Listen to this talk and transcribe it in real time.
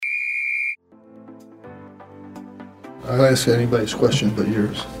I'll ask anybody's question but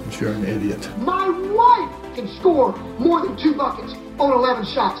yours, if you're an idiot. My wife can score more than 2 buckets on 11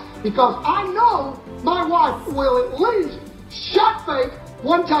 shots because I know my wife will at least shot fake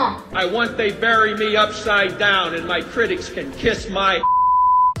 1 time. I want they bury me upside down and my critics can kiss my...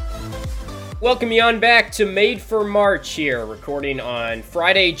 Welcome you on back to Made for March here, recording on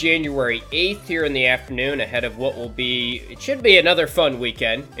Friday, January 8th here in the afternoon ahead of what will be, it should be another fun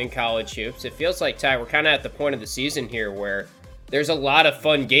weekend in college hoops. It feels like, Ty, we're kind of at the point of the season here where there's a lot of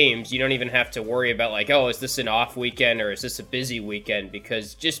fun games. You don't even have to worry about like, oh, is this an off weekend or is this a busy weekend?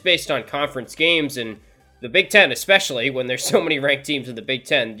 Because just based on conference games and the Big Ten, especially when there's so many ranked teams in the Big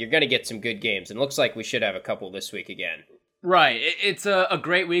Ten, you're going to get some good games. And it looks like we should have a couple this week again. Right. It's a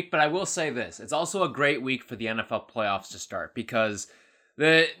great week, but I will say this. It's also a great week for the NFL playoffs to start because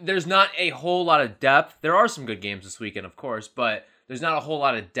there's not a whole lot of depth. There are some good games this weekend, of course, but there's not a whole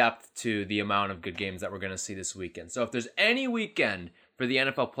lot of depth to the amount of good games that we're going to see this weekend. So if there's any weekend for the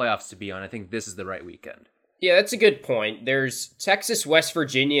NFL playoffs to be on, I think this is the right weekend. Yeah, that's a good point. There's Texas-West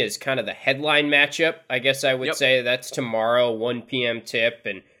Virginia is kind of the headline matchup. I guess I would say that's tomorrow, 1 p.m. tip,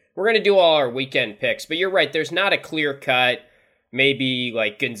 and we're going to do all our weekend picks, but you're right. There's not a clear cut, maybe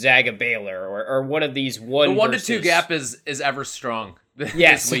like Gonzaga Baylor or one of these one. The 1 versus... to 2 gap is ever strong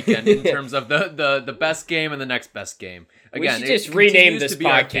yes. this weekend in terms of the best game and the next best game. Again, we should just rename this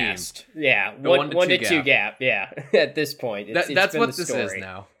podcast. Yeah, one to two gap. Yeah, at this point, that's what this is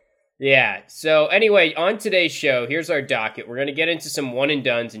now. Yeah. So anyway, on today's show, here's our docket. We're going to get into some one and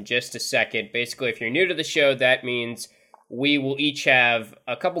dones in just a second. Basically, if you're new to the show, that means we will each have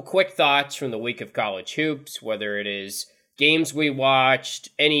a couple quick thoughts from the week of college hoops, whether it is games we watched,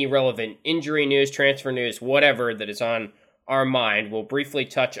 any relevant injury news, transfer news, whatever that is on our mind. We'll briefly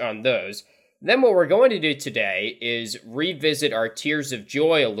touch on those. Then what we're going to do today is revisit our tiers of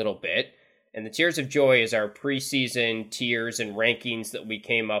joy a little bit. And the tiers of joy is our preseason tiers and rankings that we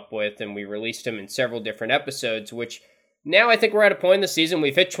came up with, and we released them in several different episodes, which now I think we're at a point in the season.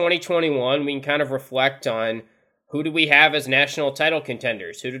 We've hit 2021. We can kind of reflect on who do we have as national title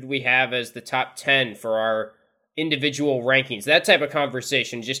contenders? Who did we have as the top 10 for our individual rankings? That type of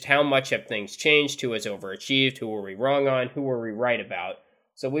conversation, just how much have things changed? Who has overachieved? Who were we wrong on? Who were we right about?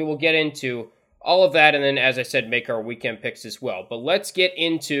 So we will get into all of that and then, as I said, make our weekend picks as well. But let's get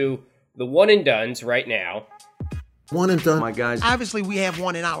into the one and dones right now. One and done. My guys. Obviously, we have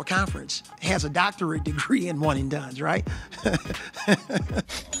one in our conference. Has a doctorate degree in one and dones, right?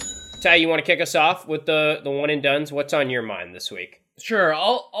 Ty, you want to kick us off with the one and dones? What's on your mind this week? Sure,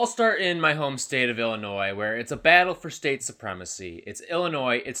 I'll start in my home state of Illinois, where it's a battle for state supremacy. It's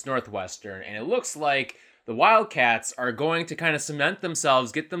Illinois, it's Northwestern, and it looks like the Wildcats are going to kind of cement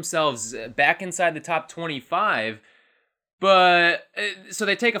themselves, get themselves back inside the top 25. But, so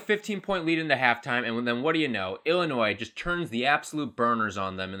they take a 15-point lead into halftime, and then what do you know? Illinois just turns the absolute burners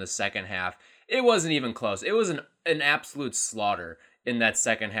on them in the second half. It wasn't even close. It was an absolute slaughter in that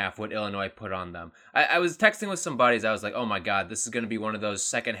second half what Illinois put on them. I was texting with some buddies. I was like, oh my God, this is going to be one of those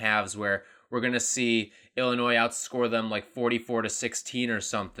second halves where we're going to see Illinois outscore them like 44-16 or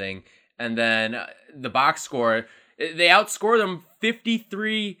something. And then the box score, they outscore them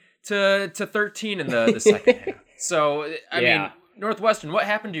 53-13 in the second half. So, I mean, Northwestern, what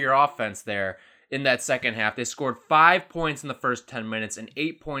happened to your offense there in that second half? They scored 5 points in the first 10 minutes and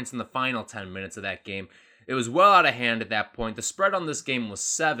 8 points in the final 10 minutes of that game. It was well out of hand at that point. The spread on this game was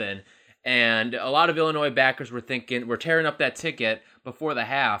 7, and a lot of Illinois backers were thinking, we're tearing up that ticket before the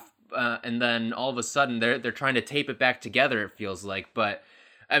half, and then all of a sudden they're trying to tape it back together, it feels like. But,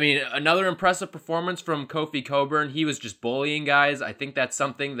 I mean, another impressive performance from Kofi Cockburn. He was just bullying guys. I think that's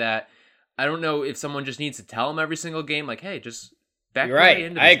something that I don't know if someone just needs to tell him every single game, like, hey, just back right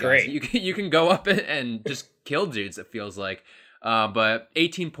into these I agree. Guys. You can go up and just kill dudes, it feels like. But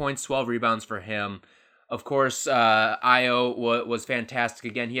 18 points, 12 rebounds for him. Of course, Io was fantastic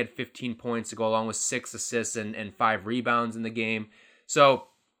again. He had 15 points to go along with 6 assists and 5 rebounds in the game. So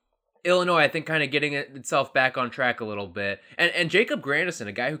Illinois, I think, kind of getting itself back on track a little bit. And Jacob Grandison,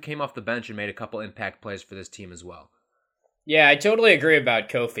 a guy who came off the bench and made a couple impact plays for this team as well. Yeah, I totally agree about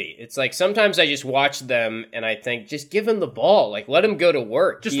Kofi. It's like sometimes I just watch them and I think, just give him the ball. Like, let him go to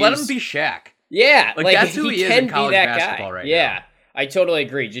work. Just let him be Shaq. Yeah. Like that's who he is in college basketball right now. Yeah, I totally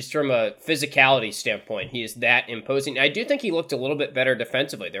agree. Just from a physicality standpoint, he is that imposing. I do think he looked a little bit better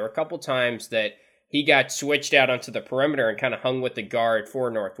defensively. There were a couple times that he got switched out onto the perimeter and kind of hung with the guard for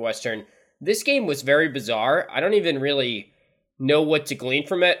Northwestern. This game was very bizarre. I don't even really know what to glean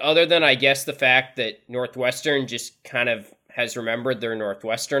from it, other than I guess the fact that Northwestern just kind of has remembered their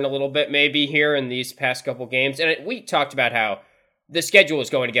Northwestern a little bit maybe here in these past couple games. And we talked about how the schedule was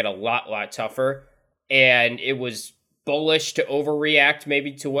going to get a lot tougher, and it was bullish to overreact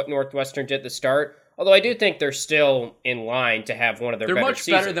maybe to what Northwestern did at the start. Although I do think they're still in line to have one of their better seasons.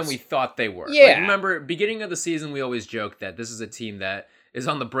 They're much better than we thought they were. Yeah. Like, remember, beginning of the season, we always joked that this is a team that is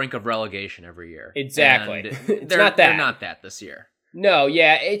on the brink of relegation every year. Exactly. They're not that this year. No,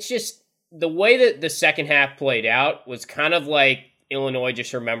 yeah, it's just the way that the second half played out was kind of like Illinois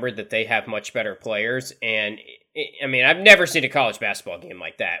just remembered that they have much better players. And I mean, I've never seen a college basketball game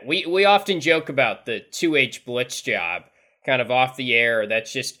like that. We often joke about the 2H blitz job kind of off the air.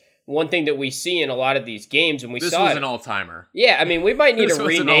 That's just one thing that we see in a lot of these games, and This was an all-timer. Yeah, I mean, we might need to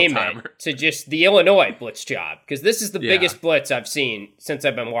rename it to just the Illinois blitz job, because this is the biggest blitz I've seen since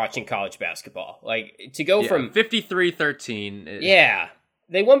I've been watching college basketball. Like, to go from 53-13. Yeah,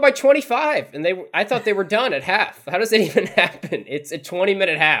 they won by 25, and I thought they were done at half. How does that even happen? It's a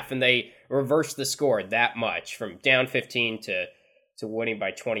 20-minute half, and they reversed the score that much, from down 15 to winning by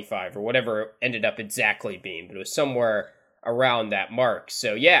 25, or whatever it ended up exactly being, but it was somewhere around that mark.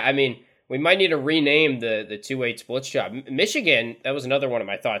 So yeah, I mean, we might need to rename the 2H blitz job. Michigan, that was another one of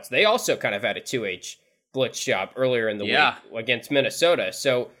my thoughts. They also kind of had a 2H blitz job earlier in the week against Minnesota.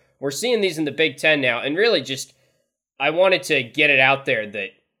 So we're seeing these in the Big Ten now, and really just, I wanted to get it out there that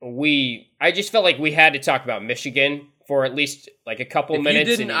I just felt like we had to talk about Michigan for at least like a couple minutes.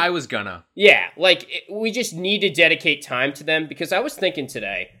 If you didn't, I was gonna. Yeah, like we just need to dedicate time to them, because I was thinking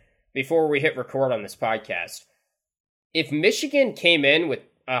today, before we hit record on this podcast, if Michigan came in with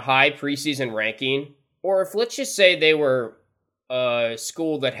a high preseason ranking, or if let's just say they were a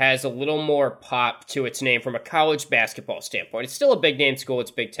school that has a little more pop to its name from a college basketball standpoint, it's still a big name school,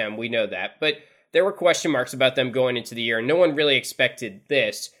 it's Big Ten, we know that, but there were question marks about them going into the year, and no one really expected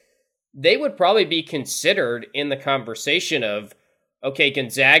this. They would probably be considered in the conversation of, okay,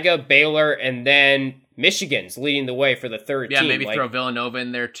 Gonzaga, Baylor, and then Michigan's leading the way for the third team. Yeah, maybe throw Villanova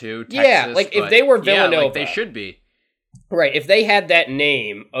in there too. Texas, yeah, like if they were Villanova. Like they should be. Right, if they had that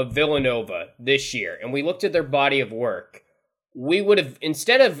name of Villanova this year, and we looked at their body of work, we would have,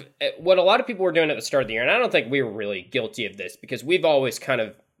 instead of what a lot of people were doing at the start of the year, and I don't think we were really guilty of this, because we've always kind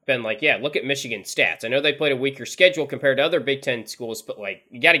of been like, yeah, look at Michigan's stats. I know they played a weaker schedule compared to other Big Ten schools, but like,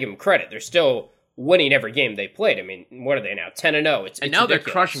 you got to give them credit. They're still winning every game they played. I mean, what are they now? 10-0. It's now ridiculous. They're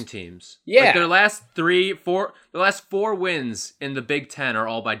crushing teams. Yeah, like their last four wins in the Big Ten are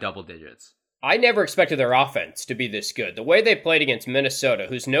all by double digits. I never expected their offense to be this good. The way they played against Minnesota,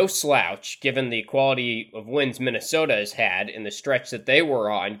 who's no slouch, given the quality of wins Minnesota has had in the stretch that they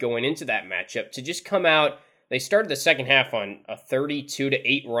were on going into that matchup, to just come out. They started the second half on a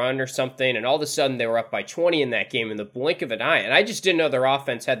 32-8 run or something, and all of a sudden they were up by 20 in that game in the blink of an eye. And I just didn't know their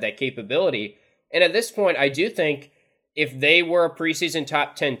offense had that capability. And at this point, I do think if they were a preseason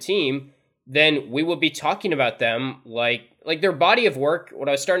top 10 team, then we would be talking about them like their body of work. What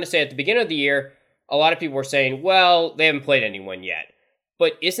I was starting to say at the beginning of the year, a lot of people were saying, well, they haven't played anyone yet.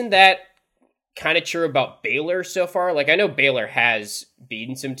 But isn't that kind of true about Baylor so far? Like, I know Baylor has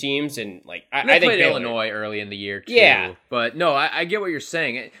beaten some teams, and like I think played Baylor, Illinois early in the year too. Yeah, but no, I get what you're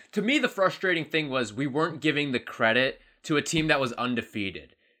saying. To me, the frustrating thing was we weren't giving the credit to a team that was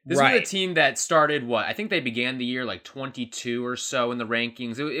undefeated. This was a team that started, I think they began the year like 22 or so in the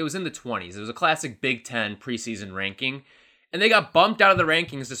rankings. It was in the 20s. It was a classic Big Ten preseason ranking. And they got bumped out of the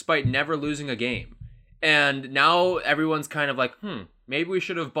rankings despite never losing a game. And now everyone's kind of like, maybe we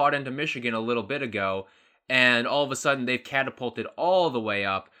should have bought into Michigan a little bit ago. And all of a sudden they've catapulted all the way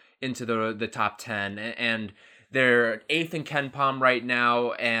up into the top 10. And they're 8th in KenPom right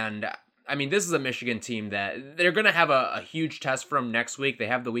now. And I mean, this is a Michigan team that they're going to have a huge test for them next week. They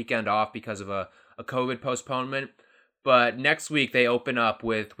have the weekend off because of a COVID postponement. But next week, they open up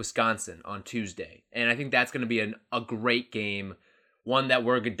with Wisconsin on Tuesday. And I think that's going to be a great game, one that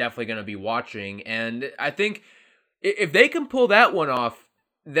we're definitely going to be watching. And I think if they can pull that one off,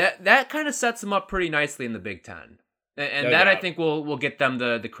 that kind of sets them up pretty nicely in the Big Ten. And no doubt. I think will get them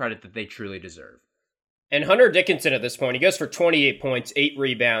the credit that they truly deserve. And Hunter Dickinson at this point, he goes for 28 points, 8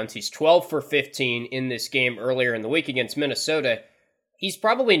 rebounds. He's 12 for 15 in this game earlier in the week against Minnesota. He's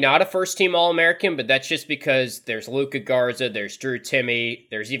probably not a first-team All-American, but that's just because there's Luka Garza, there's Drew Timme,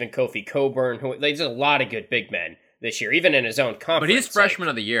 there's even Kofi Coburn. There's a lot of good big men this year, even in his own conference. But he's freshman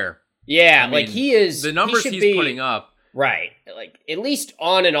of the year. Yeah, I mean, he is. The numbers he's putting up. Right. Like, at least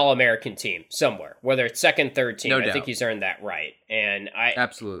on an All-American team somewhere, whether it's second, third team. No I doubt. think he's earned that right. And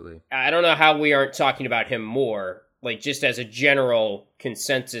Absolutely. I don't know how we aren't talking about him more, like just as a general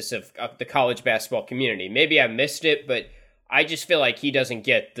consensus of the college basketball community. Maybe I missed it, but I just feel like he doesn't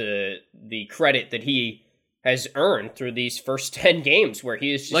get the credit that he has earned through these first 10 games where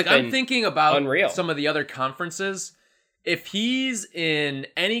he has just been I'm thinking about unreal. Some of the other conferences, if he's in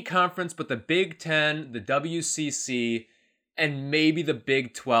any conference but the Big Ten, the WCC, and maybe the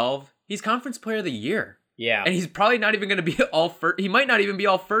Big 12, he's Conference Player of the Year. Yeah. And he's probably not even going to be all first. He might not even be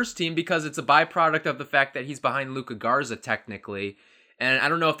all first team because it's a byproduct of the fact that he's behind Luka Garza technically. And I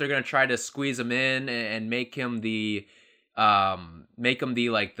don't know if they're going to try to squeeze him in and make him the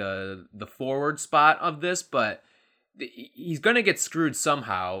the forward spot of this, but he's going to get screwed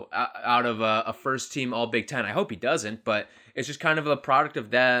somehow out of a first team all Big Ten. I hope he doesn't, but it's just kind of a product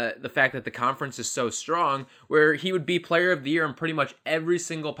of the fact that the conference is so strong where he would be player of the year in pretty much every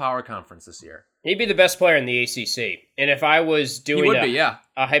single power conference this year. He'd be the best player in the ACC. And if I was doing a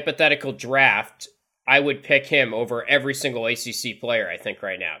hypothetical draft, I would pick him over every single ACC player, I think,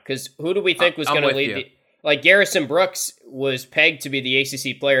 right now. Because who do we think was going to lead the... Like, Garrison Brooks was pegged to be the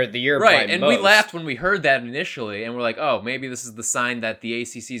ACC player of the year by and most. We laughed when we heard that initially, and we're like, oh, maybe this is the sign that the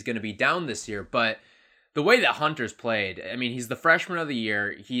ACC is going to be down this year. But the way that Hunter's played, I mean, he's the freshman of the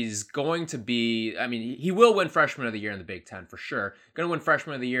year. He's going to be... I mean, he will win freshman of the year in the Big Ten, for sure. Going to win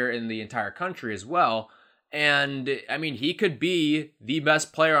freshman of the year in the entire country as well. And, I mean, he could be the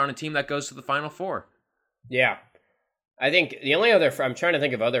best player on a team that goes to the Final Four. Yeah. I think the only other, I'm trying to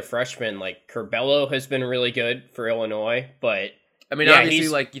think of other freshmen, like Curbelo has been really good for Illinois, but... I mean, obviously,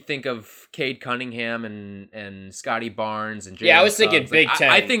 like, you think of Cade Cunningham and Scotty Barnes and Jalen Yeah, I was thinking Suggs. Big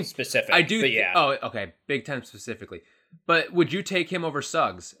Ten I think specific. I do. But yeah. Oh, okay. Big Ten specifically. But would you take him over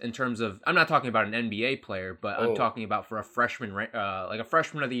Suggs in terms of... I'm not talking about an NBA player, but I'm talking about for a freshman, like a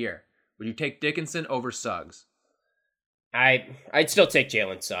freshman of the year. Would you take Dickinson over Suggs? I'd still take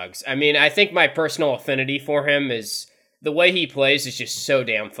Jalen Suggs. I mean, I think my personal affinity for him is... The way he plays is just so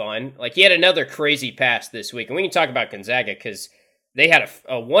damn fun. Like, he had another crazy pass this week. And we can talk about Gonzaga because they had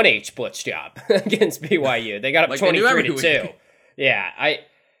a 1H blitz job against BYU. They got up 23-2. Yeah.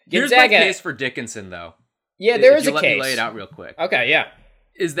 Here's my case for Dickinson, though. Yeah, there is a let case. Me lay it out real quick. Okay, yeah.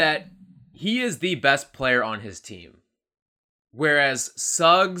 Is that he is the best player on his team. Whereas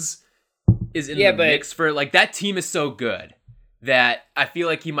Suggs is in the mix for... Like, that team is so good that I feel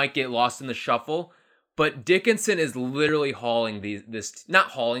like he might get lost in the shuffle. But Dickinson is literally hauling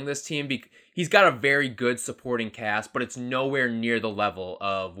this team. He's got a very good supporting cast, but it's nowhere near the level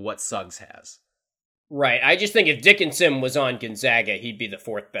of what Suggs has. Right. I just think if Dickinson was on Gonzaga, he'd be the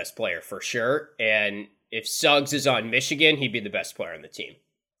fourth best player for sure. And if Suggs is on Michigan, he'd be the best player on the team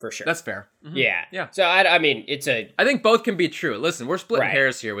for sure. That's fair. Mm-hmm. Yeah. So, I mean, I think both can be true. Listen, we're splitting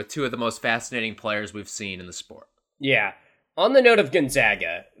hairs here with two of the most fascinating players we've seen in the sport. Yeah. On the note of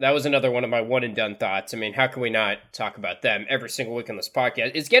Gonzaga, that was another one of my one and done thoughts. I mean, how can we not talk about them every single week on this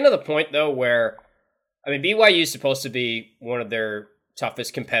podcast? It's getting to the point, though, where, I mean, BYU is supposed to be one of their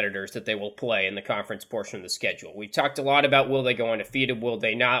toughest competitors that they will play in the conference portion of the schedule. We've talked a lot about will they go undefeated, will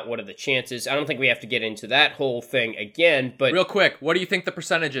they not, what are the chances? I don't think we have to get into that whole thing again, but... Real quick, what do you think the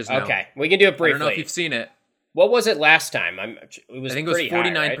percentage is now? Okay, we can do it briefly. I don't know if you've seen it. What was it last time? I think it was 49%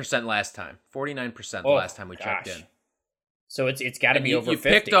 high, right? last time. 49% the last time we checked in. So it's got to be over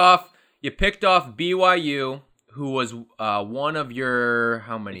 50. You picked off BYU, who was one of your...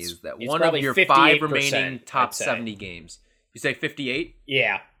 How many is that? One of your 5 remaining top 70 games. You say 58?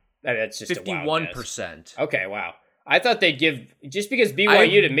 Yeah. That's just 51%. Okay, wow. I thought they'd give... Just because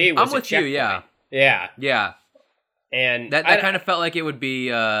BYU to me was I'm with you, yeah. Yeah. And that kind of felt like it would be...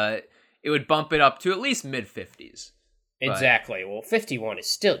 it would bump it up to at least mid-50s. Exactly. Well, 51 is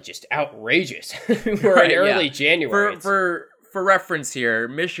still just outrageous. We're in early January. For reference here,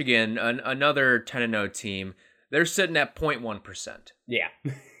 Michigan, another 10-0 team, they're sitting at 0.1%. Yeah.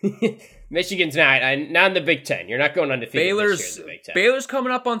 Michigan's not in the Big Ten. You're not going undefeated this year in the Big Ten. Baylor's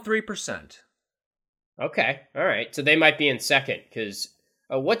coming up on 3%. Okay. All right. So they might be in second because...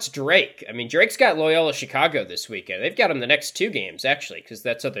 what's Drake? I mean, Drake's got Loyola Chicago this weekend. They've got him the next 2 games, actually, because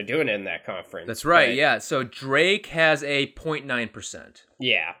that's what they're doing in that conference. That's right, yeah. So Drake has a 0.9%.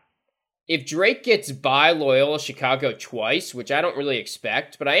 Yeah. If Drake gets by Loyola Chicago twice, which I don't really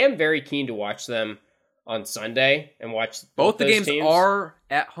expect, but I am very keen to watch them on Sunday and watch both the games teams. Are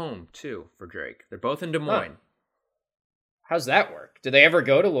at home, too, for Drake. They're both in Des Moines. How's that work? Do they ever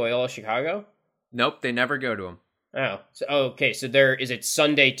go to Loyola Chicago? Nope, they never go to them. Okay. So is it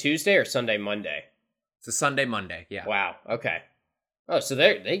Sunday, Tuesday, or Sunday, Monday? It's a Sunday, Monday. Yeah. Wow. Okay. Oh, so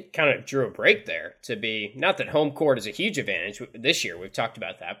they kind of drew a break there to be, not that home court is a huge advantage this year. We've talked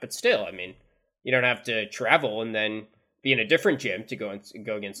about that, but still, I mean, you don't have to travel and then be in a different gym to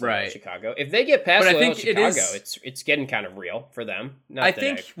go against Chicago. If they get past Loyola Chicago, it's getting kind of real for them. I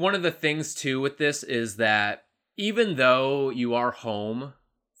think one of the things too with this is that even though you are home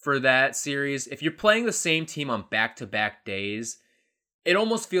for that series, if you're playing the same team on back-to-back days, it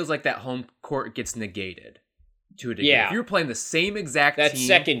almost feels like that home court gets negated to a degree. Yeah. If you were playing the same exact That team,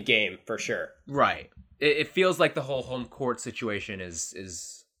 second game, for sure. right? It feels like the whole home court situation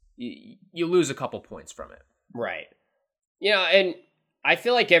is you lose a couple points from it. Right. Yeah, and I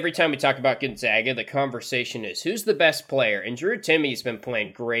feel like every time we talk about Gonzaga, the conversation is who's the best player? And Drew Timme's been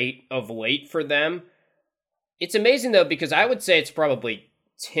playing great of late for them. It's amazing, though, because I would say it's probably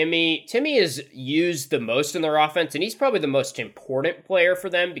Timme. Timme is used the most in their offense, and he's probably the most important player for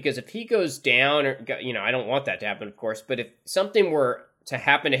them because if he goes down, or I don't want that to happen, of course, but if something were to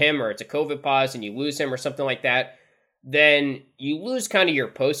happen to him or it's a COVID pause and you lose him or something like that, then you lose kind of your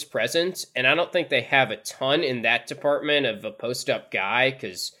post presence, and I don't think they have a ton in that department of a post-up guy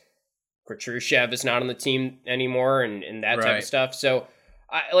because Petrusev is not on the team anymore and that type of stuff. So,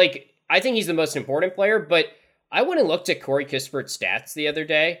 I think he's the most important player, but I went and looked at Corey Kispert's stats the other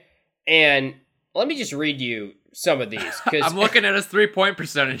day, and let me just read you some of these. I'm looking at his 3-point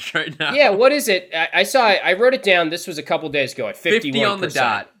percentage right now. Yeah, what is it? I wrote it down. This was a couple days ago at 51%. 50 on the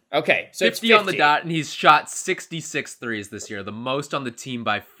dot. Okay, so 50 it's 50 on the dot, and he's shot 66 threes this year, the most on the team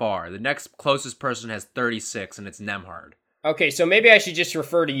by far. The next closest person has 36, and it's Nembhard. Okay, so maybe I should just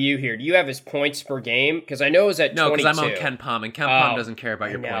refer to you here. Do you have his points per game? Because I know it was at 22. No, because I'm on Ken Pom, and Ken Pom doesn't care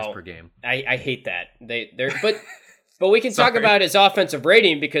about your points per game. I hate that. But we can talk about his offensive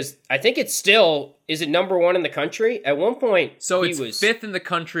rating because I think it's still, is it number 1 in the country? At one point, so it's 5th in the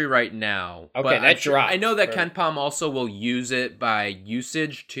country right now. Okay, that dropped. I know that Ken Pom also will use it by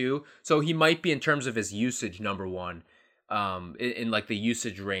usage too, so he might be in terms of his usage number 1, in like the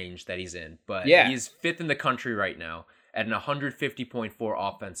usage range that he's in. But he's 5th in the country right now at an 150.4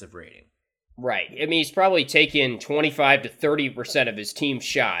 offensive rating. Right. I mean, he's probably taken 25 to 30% of his team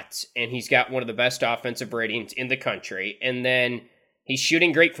shots, and he's got one of the best offensive ratings in the country. And then he's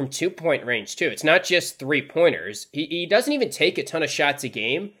shooting great from 2-point range, too. It's not just 3-pointers. He doesn't even take a ton of shots a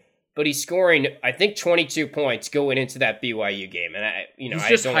game, but he's scoring, I think, 22 points going into that BYU game. And he's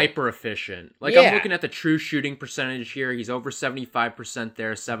just hyper efficient. I'm looking at the true shooting percentage here. He's over 75%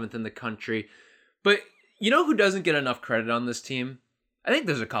 there, 7th in the country. But you know who doesn't get enough credit on this team? I think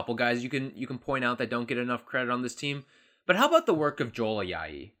there's a couple guys you can point out that don't get enough credit on this team. But how about the work of Joel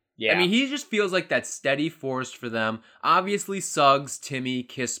Ayayi? Yeah. I mean, he just feels like that steady force for them. Obviously, Suggs, Timme,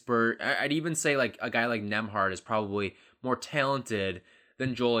 Kispert. I'd even say like a guy like Nembhard is probably more talented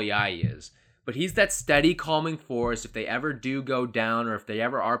than Joel Ayayi is. But he's that steady, calming force. If they ever do go down or if they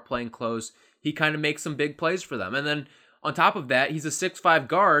ever are playing close, he kind of makes some big plays for them. And then on top of that, he's a 6'5"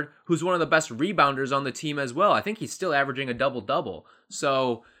 guard who's one of the best rebounders on the team as well. I think he's still averaging a double-double.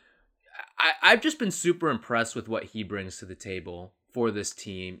 So I've just been super impressed with what he brings to the table for this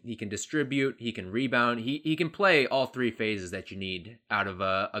team. He can distribute, he can rebound, he can play all 3 phases that you need out of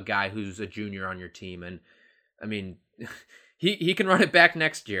a guy who's a junior on your team. And I mean, he can run it back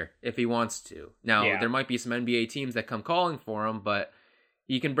next year if he wants to. Now, there might be some NBA teams that come calling for him, but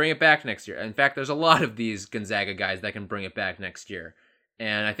he can bring it back next year. In fact, there's a lot of these Gonzaga guys that can bring it back next year.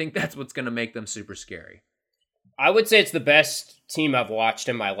 And I think that's what's going to make them super scary. I would say it's the best team I've watched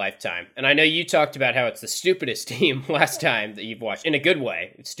in my lifetime. And I know you talked about how it's the stupidest team last time that you've watched. In a good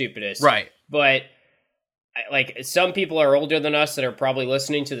way, it's stupidest. Right. But like some people are older than us that are probably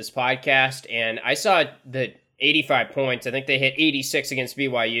listening to this podcast. And I saw the 85 points. I think they hit 86 against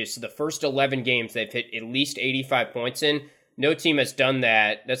BYU. So the first 11 games they've hit at least 85 points in. No team has done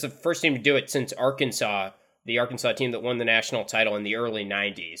that. That's the first team to do it since Arkansas, the Arkansas team that won the national title in the early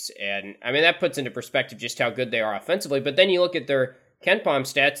 90s. And, I mean, that puts into perspective just how good they are offensively. But then you look at their KenPom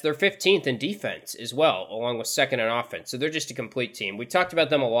stats, they're 15th in defense as well, along with second in offense. So they're just a complete team. We talked about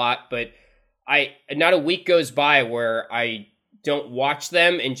them a lot, but not a week goes by where I don't watch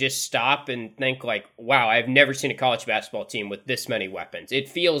them and just stop and think like, wow, I've never seen a college basketball team with this many weapons. It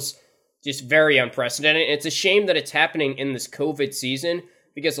feels just very unprecedented. It's a shame that it's happening in this COVID season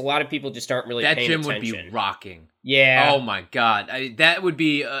because a lot of people just aren't really paying attention. That gym would be rocking. Yeah. Oh my God. That would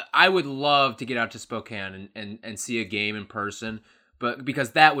be, I would love to get out to Spokane and see a game in person, but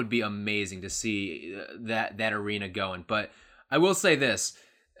because that would be amazing to see that arena going. But I will say this,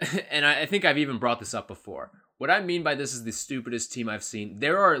 and I think I've even brought this up before. What I mean by this is the stupidest team I've seen.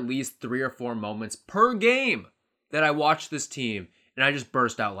 There are at least 3 or 4 moments per game that I watch this team and I just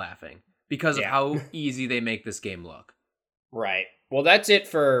burst out laughing because of how easy they make this game look. Right. Well, that's it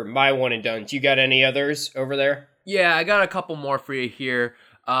for my one and done. You got any others over there? Yeah, I got a couple more for you here.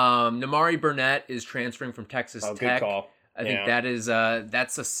 Nimari Burnett is transferring from Texas Tech. Good call. I think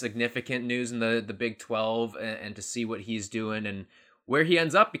that's a significant news in the Big 12 and to see what he's doing and where he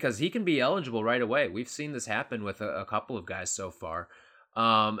ends up because he can be eligible right away. We've seen this happen with a couple of guys so far.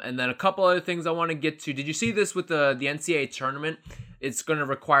 And then a couple other things I want to get to. Did you see this with the NCAA tournament? It's going to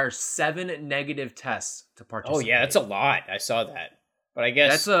require 7 negative tests to participate. Oh, yeah, that's a lot. I saw that. But I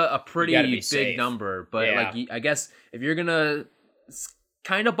guess that's a pretty big safe. number. But Yeah. I guess if you're going to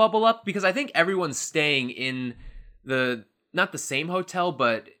kind of bubble up, because I think everyone's staying in not the same hotel,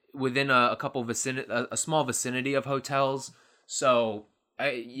 but within a small vicinity of hotels. So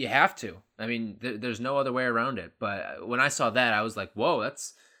you have to. I mean, there's no other way around it. But when I saw that, I was like, whoa,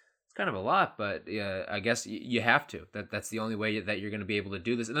 that's kind of a lot. But I guess you have to. That's the only way that you're going to be able to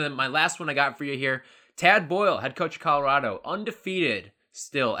do this. And then my last one I got for you here, Tad Boyle, head coach of Colorado, undefeated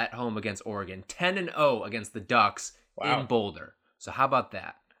still at home against Oregon, 10-0 against the Ducks in Boulder. So how about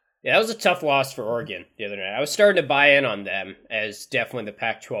that? Yeah, that was a tough loss for Oregon the other night. I was starting to buy in on them as definitely the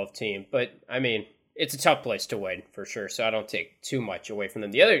Pac-12 team, but I mean, it's a tough place to win for sure, so I don't take too much away from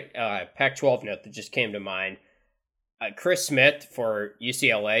them. The other Pac-12 note that just came to mind, Chris Smith for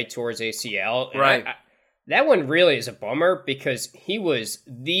UCLA towards ACL. Right. That one really is a bummer because he was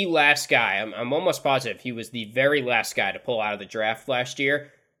the last guy. I'm almost positive he was the very last guy to pull out of the draft last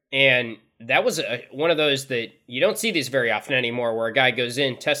year, and that was one of those that you don't see these very often anymore, where a guy goes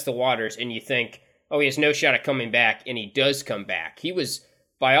in, tests the waters, and you think, oh, he has no shot at coming back, and he does come back. He was,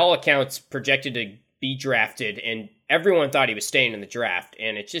 by all accounts, projected to be drafted, and everyone thought he was staying in the draft,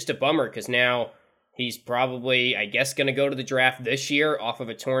 and it's just a bummer because now he's probably, I guess, going to go to the draft this year off of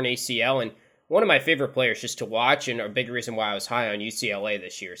a torn ACL, and one of my favorite players just to watch, and a big reason why I was high on UCLA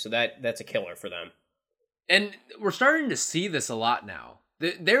this year, so that's a killer for them. And we're starting to see this a lot now.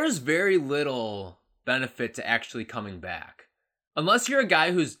 There is very little benefit to actually coming back. Unless you're a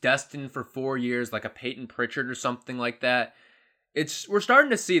guy who's destined for 4 years, like a Peyton Pritchard or something like that, we're starting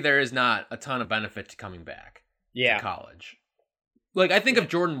to see there is not a ton of benefit to coming back to college. Like, I think of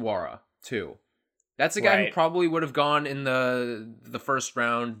Jordan Nwora, too. That's a guy who probably would have gone in the first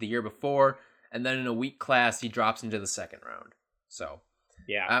round the year before, and then in a weak class, he drops into the second round. So,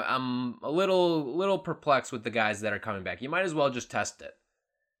 yeah, I'm a little perplexed with the guys that are coming back. You might as well just test it.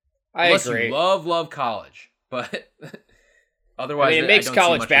 Unless you love college, but otherwise, I mean, it makes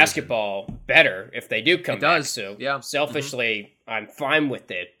college basketball better if they do come back. Does. So, yeah. Selfishly, I'm fine with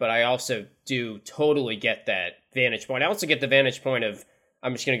it, but I also do totally get that vantage point. I also get the vantage point of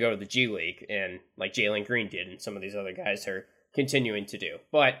I'm just going to go to the G League, and like Jalen Green did, and some of these other guys are continuing to do.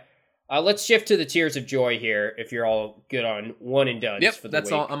 But let's shift to the Tears of Joy here. If you're all good on one and done for the week.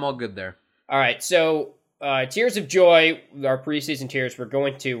 That's all. I'm all good there. All right, so. Tears of Joy, our preseason tears, we're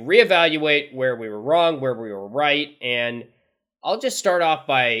going to reevaluate where we were wrong, where we were right, and I'll just start off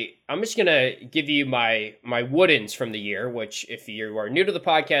I'm just going to give you my Woodens from the year, which if you are new to the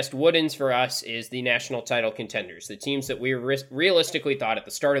podcast, Woodens for us is the national title contenders, the teams that we realistically thought at the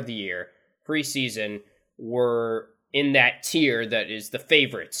start of the year, preseason, were in that tier that is the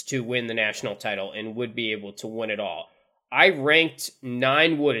favorites to win the national title and would be able to win it all. I ranked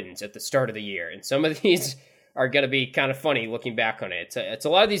 9 Woodens at the start of the year, and some of these are going to be kind of funny looking back on it. It's a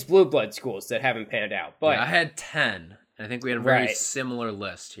lot of these blue blood schools that haven't panned out. But I had 10. I think we had a very similar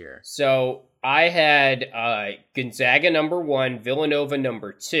list here. So I had Gonzaga number 1, Villanova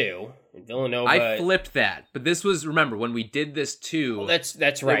number 2. And Villanova. I flipped that, but this was, remember when we did this too. Oh,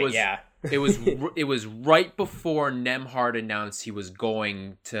 that's right. Yeah. It was right before Nembhard announced he was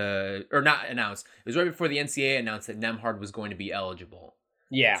going to, or not announced. It was right before the NCAA announced that Nembhard was going to be eligible.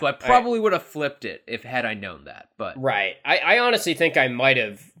 Yeah. So I probably would have flipped it had I known that. But right. I honestly think I might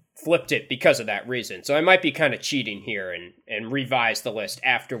have flipped it because of that reason. So I might be kind of cheating here and revise the list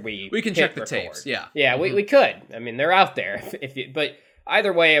after we can check the tapes. Yeah. Yeah, we could. I mean, they're out there. But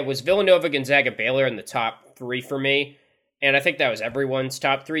either way, it was Villanova, Gonzaga, Baylor in the top 3 for me. And I think that was everyone's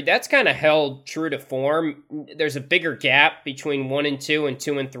top 3. That's kind of held true to form. There's a bigger gap between 1 and 2 and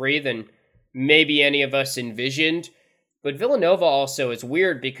 2 and 3 than maybe any of us envisioned. But Villanova also is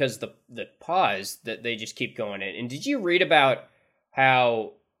weird because the pause that they just keep going in. And did you read about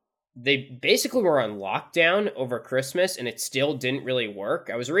how they basically were on lockdown over Christmas and it still didn't really work?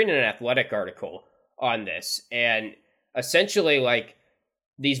 I was reading an Athletic article on this, and essentially, like,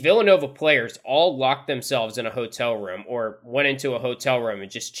 these Villanova players all locked themselves in a hotel room or went into a hotel room and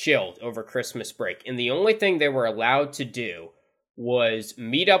just chilled over Christmas break. And the only thing they were allowed to do was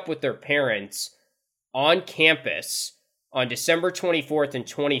meet up with their parents on campus on December 24th and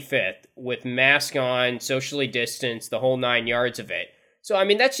 25th with mask on, socially distanced, the whole 9 yards of it. So, I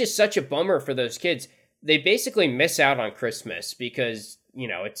mean, that's just such a bummer for those kids. They basically miss out on Christmas because, you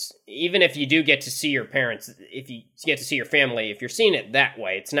know, it's, even if you do get to see your parents, if you get to see your family, if you're seeing it that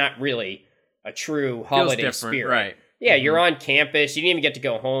way, it's not really a true holiday spirit. Right. Yeah, You're on campus. You didn't even get to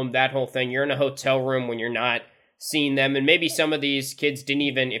go home, that whole thing. You're in a hotel room when you're not seen them, and maybe some of these kids didn't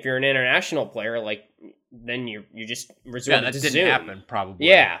even, if you're an international player, like, then you just resort to Zoom. That didn't happen, probably.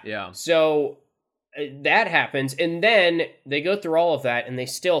 Yeah. So that happens, and then they go through all of that, and they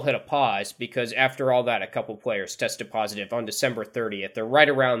still hit a pause, because after all that, a couple players tested positive on December 30th. They're right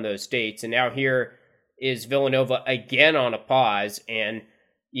around those dates, and now here is Villanova again on a pause, and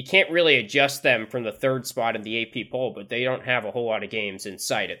you can't really adjust them from the third spot in the AP poll, but they don't have a whole lot of games in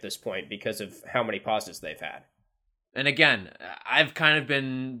sight at this point because of how many pauses they've had. And again, I've kind of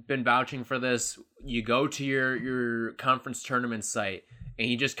been vouching for this. You go to your conference tournament site, and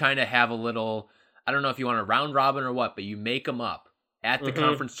you just kind of have a little, I don't know if you want a round robin or what, but you make them up at the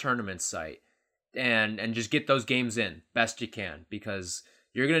conference tournament site and just get those games in best you can, because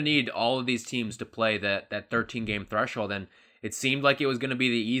you're going to need all of these teams to play that 13-game threshold. And it seemed like it was going to be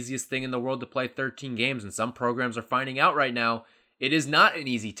the easiest thing in the world to play 13 games, and some programs are finding out right now it is not an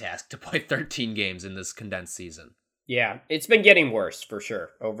easy task to play 13 games in this condensed season. Yeah, it's been getting worse for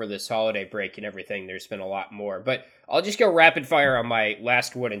sure over this holiday break and everything. There's been a lot more, but I'll just go rapid fire on my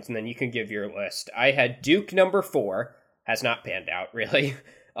last Woodens, and then you can give your list. I had Duke number 4, has not panned out really.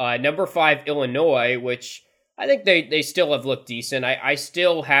 Number 5, Illinois, which I think they still have looked decent. I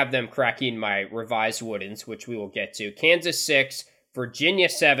still have them cracking my revised Woodens, which we will get to. Kansas 6, Virginia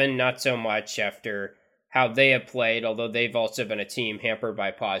 7, not so much after how they have played, although they've also been a team hampered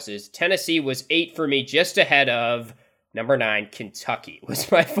by pauses. Tennessee was 8 for me, just ahead of number 9, Kentucky was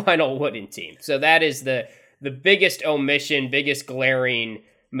my final Wooden team. So that is the biggest omission, biggest glaring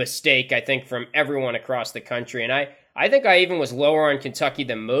mistake, I think, from everyone across the country. And I think I even was lower on Kentucky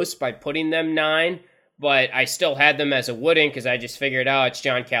than most by putting them 9, but I still had them as a Wooden because I just figured, it's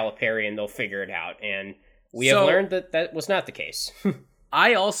John Calipari and they'll figure it out. And we have learned that was not the case.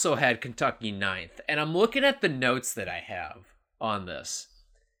 I also had Kentucky 9th, and I'm looking at the notes that I have on this.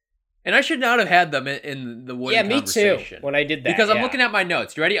 And I should not have had them in the Wooden conversation. Yeah, me too, when I did that. Because I'm looking at my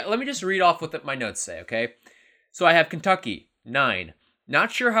notes. You ready? Let me just read off what my notes say, okay? So I have Kentucky, 9.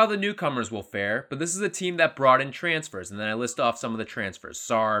 Not sure how the newcomers will fare, but this is a team that brought in transfers. And then I list off some of the transfers.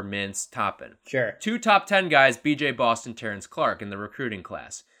 Sarr, Mintz, Toppin. Sure. 2 top 10 guys, BJ Boston, Terrence Clark in the recruiting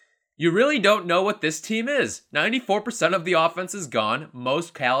class. You really don't know what this team is. 94% of the offense is gone,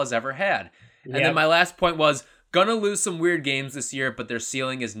 most Cal has ever had. And then my last point was, gonna lose some weird games this year, but their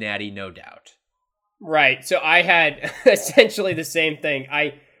ceiling is natty, no doubt. Right, so I had essentially the same thing.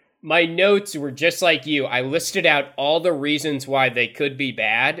 My notes were just like you. I listed out all the reasons why they could be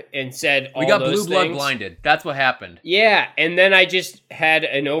bad and said all those things. We got blue blood blinded. That's what happened. Yeah, and then I just had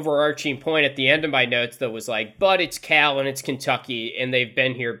an overarching point at the end of my notes that was like, but it's Cal and it's Kentucky and they've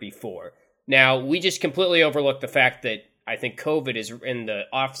been here before. Now, we just completely overlooked the fact that I think COVID is in the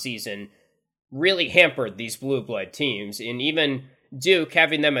offseason really hampered these blue blood teams. And even Duke,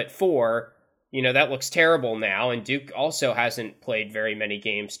 having them at 4, that looks terrible now, and Duke also hasn't played very many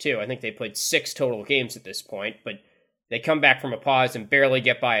games, too. I think they played 6 total games at this point, but they come back from a pause and barely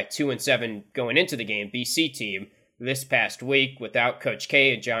get by a 2-7 going into the game BC team this past week without Coach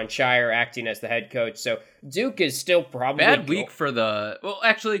K and John Shire acting as the head coach. So Duke is still probably... Bad week for the... Well,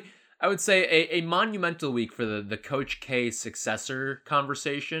 actually, I would say a monumental week for the Coach K successor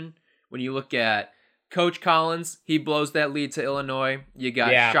conversation. When you look at Coach Collins, he blows that lead to Illinois. You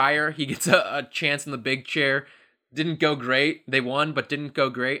got Shire, he gets a chance in the big chair. Didn't go great. They won, but didn't go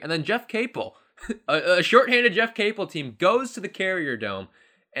great. And then Jeff Capel, a shorthanded Jeff Capel team, goes to the Carrier Dome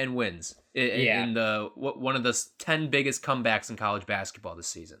and wins in one of the 10 biggest comebacks in college basketball this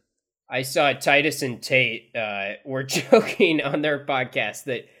season. I saw Titus and Tate were joking on their podcast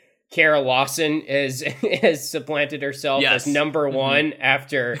that Kara Lawson has supplanted herself as number 1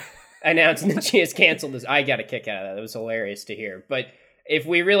 after... announcing that she has canceled this. I got a kick out of that. It was hilarious to hear. But if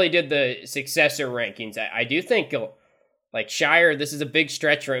we really did the successor rankings, I do think, like, Shire, this is a big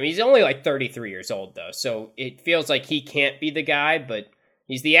stretch for him. He's only like 33 years old, though. So it feels like he can't be the guy, but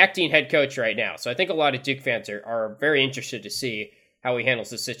he's the acting head coach right now. So I think a lot of Duke fans are very interested to see how he handles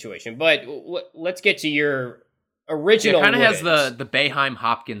this situation. But let's get to your original. It kind of has the Boeheim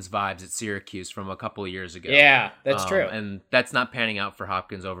Hopkins vibes at Syracuse from a couple of years ago. Yeah, that's true. And that's not panning out for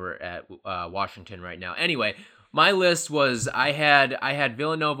Hopkins over at Washington right now. Anyway, my list was I had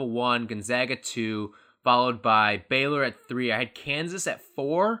Villanova 1, Gonzaga 2, followed by Baylor at 3. I had Kansas at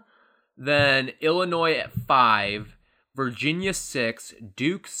 4, then Illinois at 5, Virginia 6,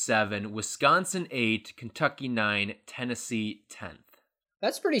 Duke 7, Wisconsin 8, Kentucky 9, Tennessee 10th.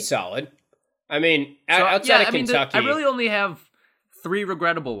 That's pretty solid. I mean, outside of Kentucky... I really only have 3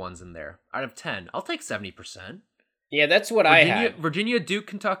 regrettable ones in there out of 10. I'll take 70%. Yeah, that's what I had. Virginia, Duke,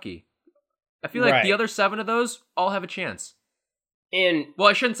 Kentucky. I feel like the other 7 of those all have a chance. And well,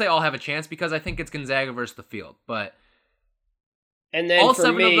 I shouldn't say all have a chance because I think it's Gonzaga versus the field, but and then all for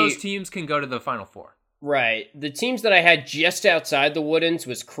 7 me, of those teams can go to the Final Four. Right. The teams that I had just outside the Woodens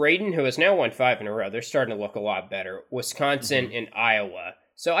was Creighton, who has now won 5 in a row. They're starting to look a lot better. Wisconsin and Iowa.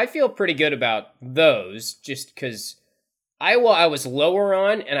 So I feel pretty good about those just because Iowa I was lower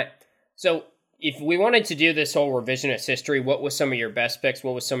on. So if we wanted to do this whole revisionist history, what was some of your best picks?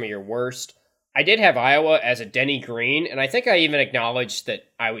 What was some of your worst? I did have Iowa as a Denny Green, and I think I even acknowledged that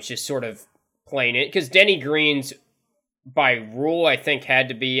I was just sort of playing it because Denny Green's by rule, I think, had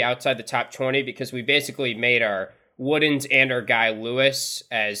to be outside the top 20 because we basically made our Woodens and our Guy Lewis,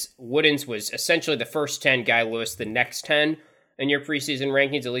 as Woodens was essentially the first 10, Guy Lewis the next 10 in your preseason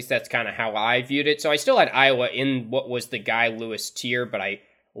rankings. At least that's kind of how I viewed it. So I still had Iowa in what was the Guy Lewis tier, but I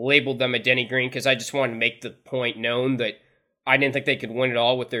labeled them a Denny Green because I just wanted to make the point known that I didn't think they could win it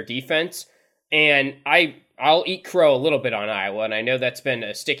all with their defense. And I'll eat crow a little bit on Iowa, and I know that's been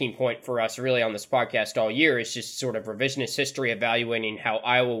a sticking point for us really on this podcast all year. It's just sort of revisionist history evaluating how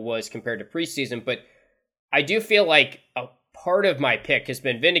Iowa was compared to preseason. But I do feel like a part of my pick has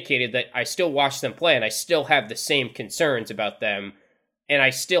been vindicated that I still watch them play, and I still have the same concerns about them, and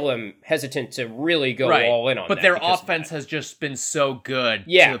I still am hesitant to really go all in on but that. But their offense has just been so good.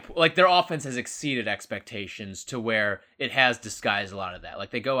 Yeah. Their offense has exceeded expectations to where it has disguised a lot of that.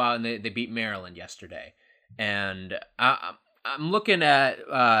 Like, they go out and they beat Maryland yesterday. And I'm looking at,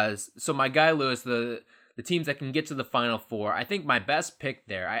 so my Guy Lewis, the teams that can get to the Final Four. I think my best pick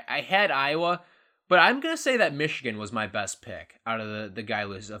there, I had Iowa, but I'm going to say that Michigan was my best pick out of the Guy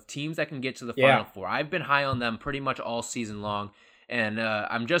Lewis of teams that can get to the Final Four. I've been high on them pretty much all season long. And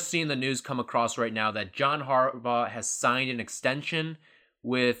I'm just seeing the news come across right now that John Harbaugh has signed an extension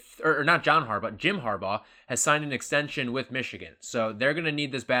with, or not John Harbaugh, Jim Harbaugh has signed an extension with Michigan. So they're going to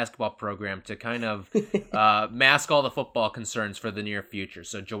need this basketball program to kind of mask all the football concerns for the near future.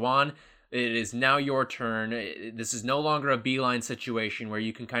 So Jawan, it is now your turn. This is no longer a beeline situation where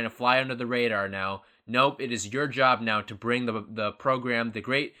you can kind of fly under the radar now. Nope, it is your job now to bring the program, the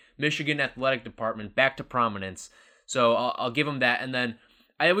great Michigan athletic department, back to prominence. So I'll give them that. And then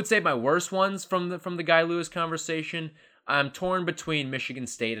I would say my worst ones from the Guy Lewis conversation, I'm torn between Michigan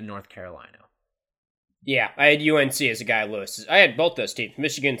State and North Carolina. Yeah, I had UNC as a Guy Lewis. I had both those teams,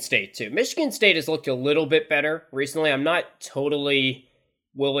 Michigan State too. Michigan State has looked a little bit better recently. I'm not totally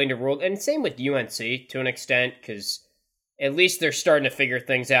willing to rule, and same with UNC to an extent, because at least they're starting to figure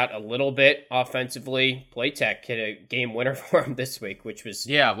things out a little bit offensively. Playtech hit a game winner for them this week, which was...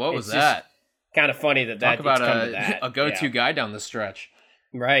 Yeah, what was that? Kind of funny that Talk about a go-to guy down the stretch.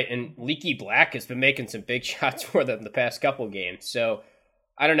 Right, and Leaky Black has been making some big shots for them the past couple games. So,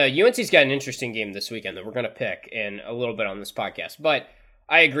 I don't know. UNC's got an interesting game this weekend that we're going to pick in a little bit on this podcast. But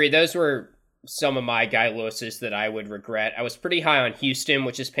I agree. Those were some of my Guy Lewis's that I would regret. I was pretty high on Houston,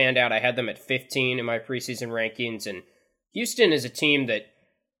 which has panned out. I had them at 15 in my preseason rankings. And Houston is a team that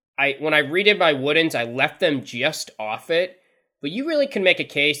when I redid my Woodens, I left them just off it. But you really can make a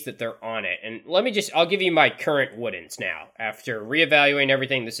case that they're on it. And I'll give you my current Woodens now. After reevaluating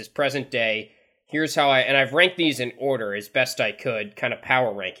everything, this is present day. Here's how I've ranked these in order as best I could, kind of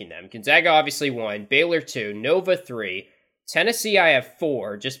power ranking them. Gonzaga obviously 1, Baylor 2, Nova 3, Tennessee I have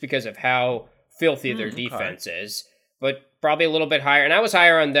 4, just because of how filthy their defense is. But probably a little bit higher. And I was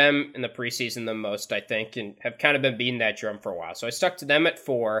higher on them in the preseason than most, I think, and have kind of been beating that drum for a while. So I stuck to them at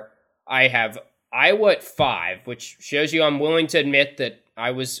 4. I have Iowa at 5, which shows you I'm willing to admit that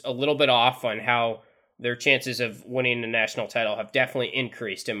I was a little bit off on how their chances of winning the national title have definitely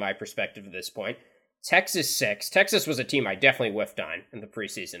increased in my perspective at this point. Texas 6. Texas was a team I definitely whiffed on in the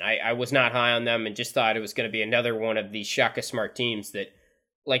preseason. I was not high on them and just thought it was going to be another one of these Shaka Smart teams that,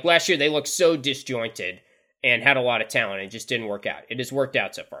 like last year, they looked so disjointed and had a lot of talent. It just didn't work out. It has worked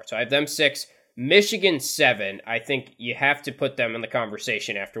out so far. So I have them 6. Michigan 7. I think you have to put them in the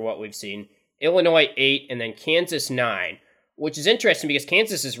conversation after what we've seen. Illinois 8, and then Kansas 9, which is interesting because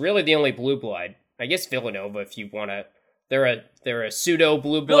Kansas is really the only blue blood. I guess Villanova, if you want to, they're a pseudo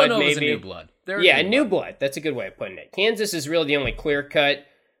blue blood. Villanova's maybe a new blood. A new blood. That's a good way of putting it. Kansas is really the only clear cut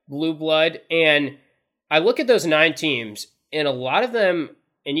blue blood, and I look at those 9 teams, and a lot of them,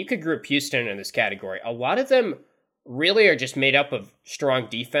 and you could group Houston in this category. A lot of them really are just made up of strong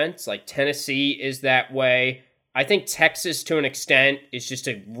defense. Like Tennessee is that way. I think Texas, to an extent, is just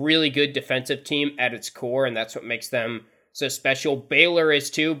a really good defensive team at its core, and that's what makes them so special. Baylor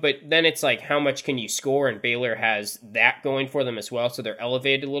is too, but then it's like, how much can you score? And Baylor has that going for them as well, so they're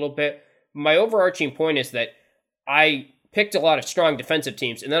elevated a little bit. My overarching point is that I picked a lot of strong defensive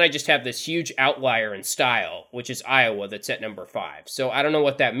teams, and then I just have this huge outlier in style, which is Iowa, that's at number 5. So I don't know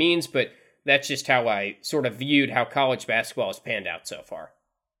what that means, but that's just how I sort of viewed how college basketball has panned out so far.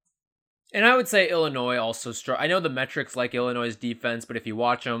 And I would say Illinois also I know the metrics like Illinois' defense, but if you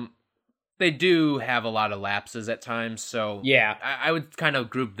watch them, they do have a lot of lapses at times. So yeah, I would kind of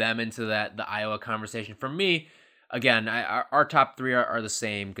group them into the Iowa conversation. For me, again, our top three are the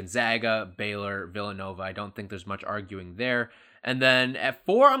same: Gonzaga, Baylor, Villanova. I don't think there's much arguing there. And then at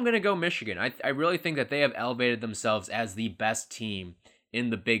 4, I'm going to go Michigan. I really think that they have elevated themselves as the best team in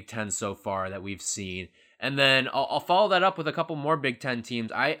the Big Ten so far that we've seen. And then I'll follow that up with a couple more Big Ten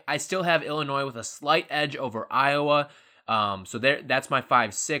teams. I still have Illinois with a slight edge over Iowa. So that's my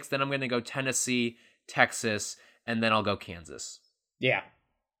 5, 6. Then I'm going to go Tennessee, Texas, and then I'll go Kansas. Yeah.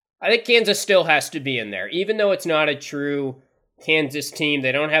 I think Kansas still has to be in there. Even though it's not a true Kansas team,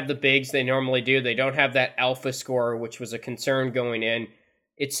 they don't have the bigs they normally do. They don't have that alpha scorer, which was a concern going in.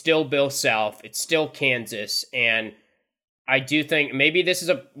 It's still Bill Self. It's still Kansas. And I do think maybe this is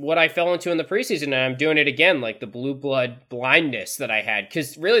what I fell into in the preseason, and I'm doing it again, like the blue blood blindness that I had.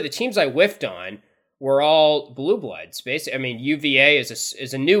 Because really the teams I whiffed on were all blue bloods. Basically, I mean, UVA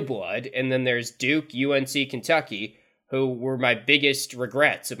is a new blood, and then there's Duke, UNC, Kentucky, who were my biggest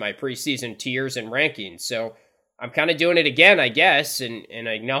regrets of my preseason tiers and rankings. So I'm kind of doing it again, I guess, and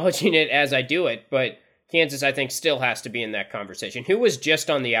acknowledging it as I do it. But Kansas, I think, still has to be in that conversation. Who was just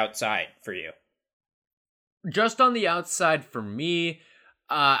on the outside for you? Just on the outside for me,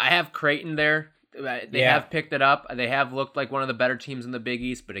 I have Creighton there. They have picked it up. They have looked like one of the better teams in the Big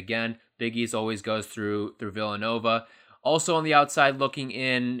East. But again, Big East always goes through Villanova. Also on the outside looking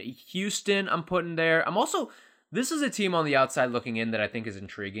in, Houston I'm putting there. This is a team on the outside looking in that I think is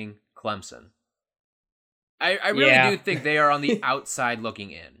intriguing, Clemson. I really do think they are on the outside looking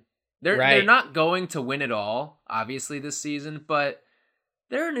in. They're not going to win it all, obviously, this season, but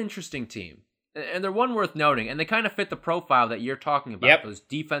they're an interesting team. And they're one worth noting, and they kind of fit the profile that you're talking about, those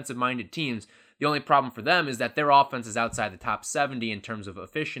defensive-minded teams. The only problem for them is that their offense is outside the top 70 in terms of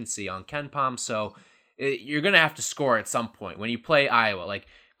efficiency on KenPom, so you're going to have to score at some point. When you play Iowa, like,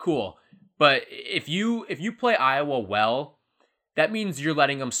 cool. But if you play Iowa well, that means you're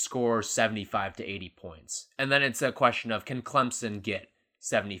letting them score 75 to 80 points. And then it's a question of, can Clemson get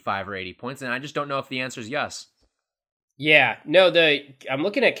 75 or 80 points? And I just don't know if the answer is yes. Yeah, no, I'm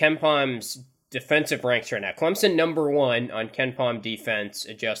looking at KenPom's defensive ranks right now. Clemson number 1 on KenPom defense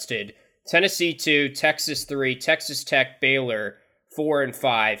adjusted. Tennessee 2, Texas 3, Texas Tech, Baylor 4 and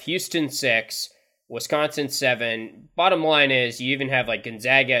 5, Houston 6, Wisconsin 7. Bottom line is you even have like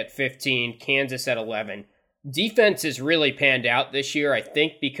Gonzaga at 15, Kansas at 11. Defense has really panned out this year, I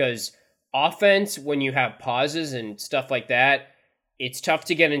think, because offense, when you have pauses and stuff like that, it's tough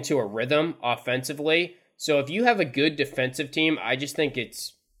to get into a rhythm offensively. So if you have a good defensive team, I just think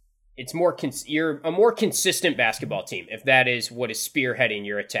you're a more consistent basketball team if that is what is spearheading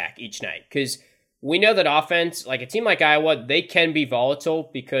your attack each night. Because we know that offense, like a team like Iowa, they can be volatile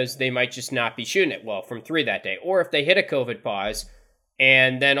because they might just not be shooting it well from 3 that day. Or if they hit a COVID pause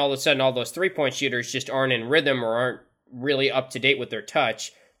and then all of a sudden all those 3-point shooters just aren't in rhythm or aren't really up to date with their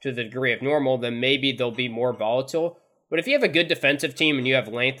touch to the degree of normal, then maybe they'll be more volatile. But if you have a good defensive team and you have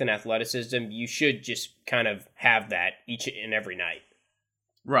length and athleticism, you should just kind of have that each and every night.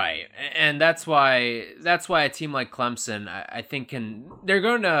 Right. And that's why a team like Clemson, I think they're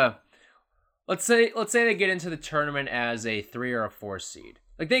going to, let's say they get into the tournament as a 3 or a 4 seed.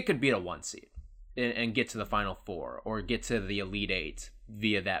 Like they could beat a 1 seed and get to the Final Four or get to the Elite 8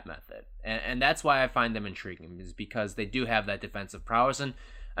 via that method. And that's why I find them intriguing, is because they do have that defensive prowess. And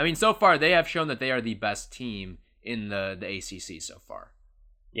I mean, so far they have shown that they are the best team in the ACC so far.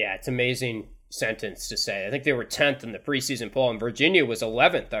 Yeah, it's amazing sentence to say. I think they were 10th in the preseason poll, and Virginia was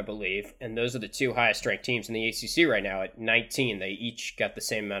 11th, I believe. And those are the 2 highest ranked teams in the ACC right now at 19. They each got the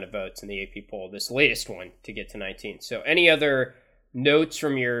same amount of votes in the AP poll, this latest one, to get to 19. So any other notes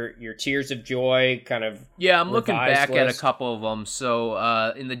from your tears of joy kind of? Yeah, I'm looking back list? at a couple of them.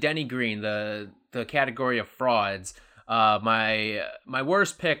 So in the Denny Green, the category of frauds, my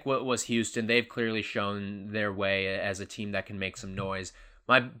worst pick was Houston. They've clearly shown their way as a team that can make some noise.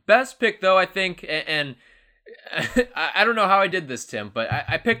 My best pick, though, I think, and I don't know how I did this, Tim, but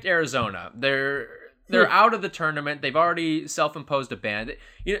I picked Arizona. They're out of the tournament. They've already self-imposed a ban.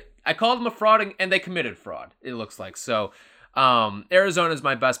 I called them a fraud, and they committed fraud, it looks like. So Arizona is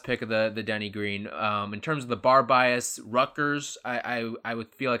my best pick of the Denny Green. In terms of the bar bias, Rutgers, I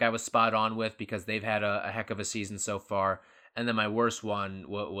would feel like I was spot on with because they've had a heck of a season so far. And then my worst one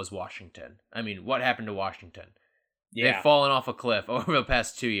was Washington. I mean, what happened to Washington? Yeah. They've fallen off a cliff over the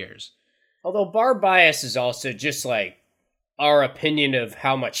past 2 years. Although bar bias is also just like our opinion of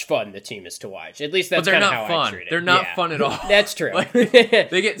how much fun the team is to watch. At least that's kind of how I treat it. They're not fun at all. That's true.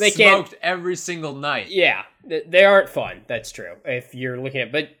 They get smoked every single night. Yeah, they aren't fun. That's true. If you're looking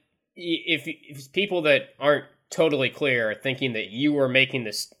at, but if people that aren't totally clear are thinking that you were making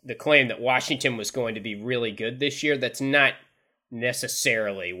the claim that Washington was going to be really good this year, that's not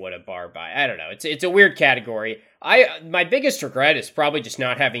necessarily what a bar by. I don't know. It's a weird category. My biggest regret is probably just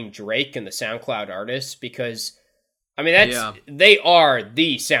not having Drake and the SoundCloud artists, because I mean they are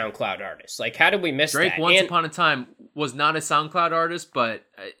the SoundCloud artists. Like, how did we miss Drake that? once upon a time was not a SoundCloud artist, but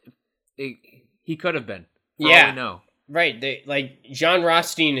he could have been. For all we know. Right, like John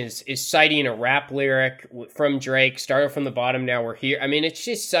Rothstein is citing a rap lyric from Drake, started from the bottom, now we're here. I mean, it's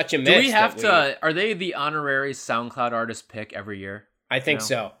just such a mess. Do we have to, are they the honorary SoundCloud artist pick every year? I think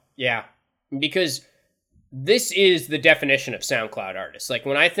so, yeah. Because this is the definition of SoundCloud artists. Like,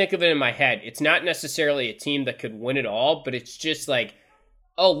 when I think of it in my head, it's not necessarily a team that could win it all, but it's just like,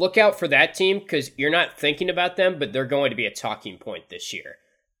 oh, look out for that team, because you're not thinking about them, but they're going to be a talking point this year.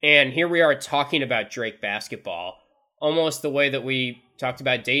 And here we are talking about Drake basketball, almost the way that we talked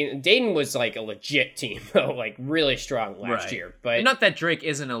about Dayton. Dayton was like a legit team, though, like really strong last year. But and not that Drake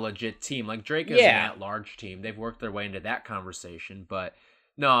isn't a legit team. Like, Drake is an at-large team. They've worked their way into that conversation. But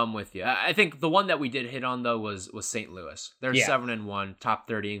no, I'm with you. I think the one that we did hit on, though, was St. Louis. They're 7-1, top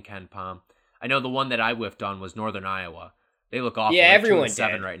 30 in Ken Pom. I know the one that I whiffed on was Northern Iowa. They look awful. Yeah, everyone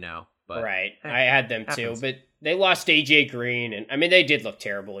 2-7 did right now. But right, I had them too, but they lost AJ Green, and I mean they did look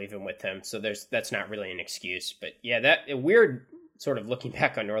terrible even with him. So that's not really an excuse. But yeah, that weird sort of looking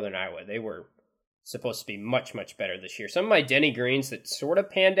back on Northern Iowa, they were supposed to be much better this year. Some of my Denny Greens that sort of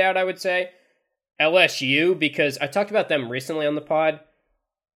panned out, I would say LSU, because I talked about them recently on the pod.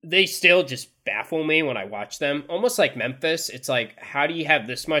 They still just baffle me when I watch them. Almost like Memphis. It's like, how do you have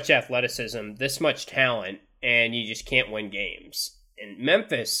this much athleticism, this much talent, and you just can't win games? And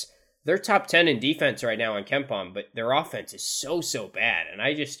Memphis, they're top 10 in defense right now on KenPom, but their offense is so bad. And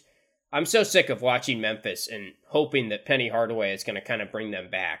I'm so sick of watching Memphis and hoping that Penny Hardaway is going to kind of bring them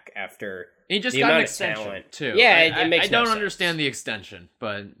back after he just the got an amount of extension, talent. too. Yeah, it makes I don't sense. understand the extension,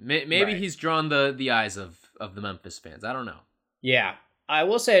 but maybe he's drawn the eyes of the Memphis fans. I don't know. Yeah. I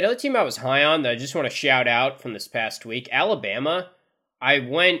will say another team I was high on that I just want to shout out from this past week, Alabama.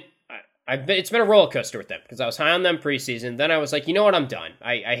 It's been a roller coaster with them because I was high on them preseason. Then I was like, you know what, I'm done.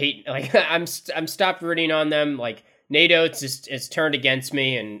 I hate, like, I'm stopped rooting on them. Like, Nate Oates is turned against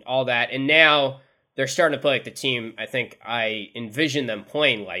me and all that. And now they're starting to play like the team I think I envision them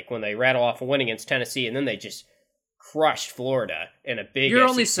playing like when they rattle off a win against Tennessee and then they just crushed Florida in a big You're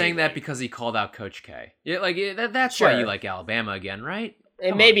only SEC saying win. that because he called out Coach K. Yeah, like that's Sure. why you like Alabama again, right?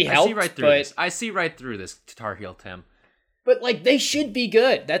 It maybe helped, I see right through this Tar Heel Tim. But like they should be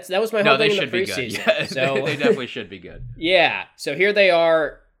good. That was my whole thing in the be preseason. good. Yeah, So they definitely should be good. yeah. So here they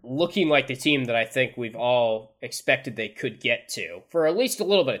are looking like the team that I think we've all expected they could get to for at least a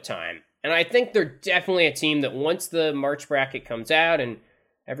little bit of time. And I think they're definitely a team that once the March bracket comes out and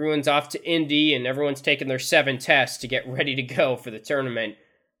everyone's off to Indy and everyone's taking their 7 tests to get ready to go for the tournament,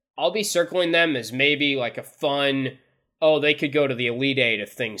 I'll be circling them as maybe like a fun, they could go to the Elite Eight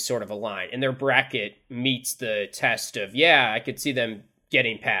if things sort of align. And their bracket meets the test of, I could see them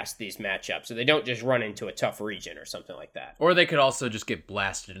getting past these matchups. So they don't just run into a tough region or something like that. Or they could also just get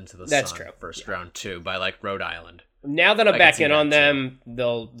blasted into the That's sun true. first round too by like Rhode Island. Now that I'm back in on that them,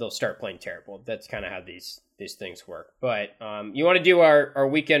 they'll start playing terrible. That's kind of how these things work. But you want to do our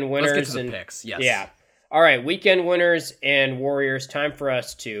weekend winners? Let's get to the picks. Yes. Yeah. All right, weekend winners and Warriors. Time for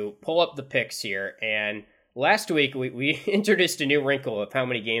us to pull up the picks here. And last week we introduced a new wrinkle of how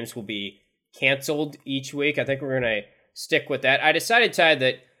many games will be canceled each week. I think we're going to stick with that. I decided, Ty,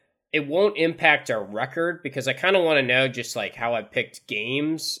 that it won't impact our record because I kind of want to know just like how I picked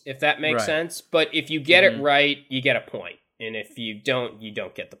games, if that makes sense. But if you get it right, you get a point. And if you don't, you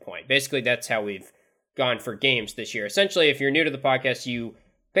don't get the point. Basically, that's how we've gone for games this year. Essentially, if you're new to the podcast, you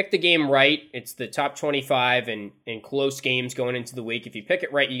pick the game right. It's the top 25 and close games going into the week. If you pick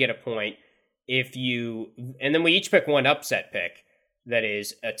it right, you get a point. And then we each pick one upset pick. That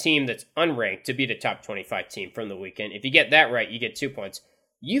is a team that's unranked to beat a top 25 team from the weekend. If you get that right, you get 2 points.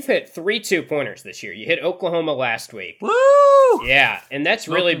 You've hit 3 2-pointers this year. You hit Oklahoma last week. Woo! Yeah, and that's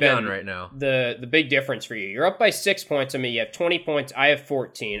really been right now. the big difference for you. You're up by 6 points. I mean, you have 20 points. I have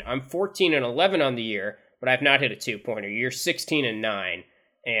 14. I'm 14-11 on the year, but I've not hit a 2-pointer. You're 16-9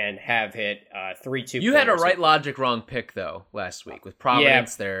 and have hit 3 2-pointers. You had a right logic wrong pick though last week with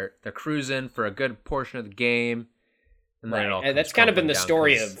Providence. Yeah. They're cruising for a good portion of the game. And then and that's kind of been the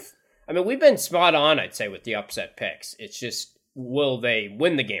story of. I mean, we've been spot on, I'd say, with the upset picks. It's just, will they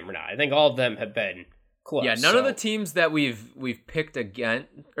win the game or not? I think all of them have been close. Yeah, none of the teams that we've picked again,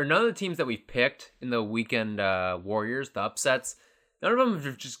 or none of the teams that we've picked in the weekend Warriors, the upsets, none of them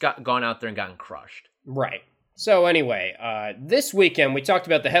have just gone out there and gotten crushed. Right. So anyway, this weekend we talked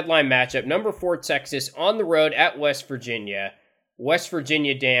about the headline matchup, number 4 Texas on the road at West Virginia. West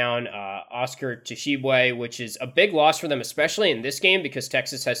Virginia down, Oscar Tshiebwe, which is a big loss for them, especially in this game because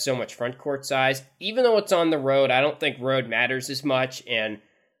Texas has so much front court size. Even though it's on the road, I don't think road matters as much, and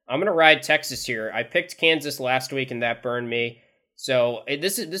I'm going to ride Texas here. I picked Kansas last week, and that burned me. So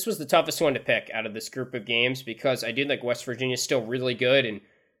this was the toughest one to pick out of this group of games because I do think West Virginia is still really good, and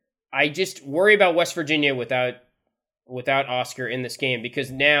I just worry about West Virginia without Oscar in this game because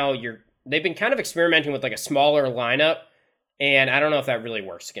now they've been kind of experimenting with like a smaller lineup, and I don't know if that really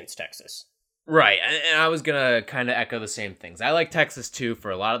works against Texas. Right, and I was going to kind of echo the same things. I like Texas, too,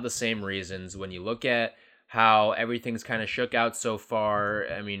 for a lot of the same reasons. When you look at how everything's kind of shook out so far,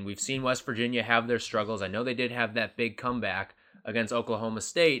 I mean, we've seen West Virginia have their struggles. I know they did have that big comeback against Oklahoma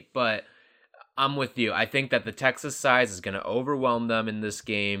State, but I'm with you. I think that the Texas size is going to overwhelm them in this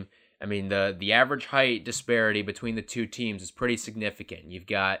game. I mean, the average height disparity between the two teams is pretty significant. You've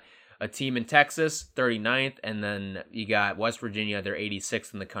got a team in Texas, 39th, and then you got West Virginia, they're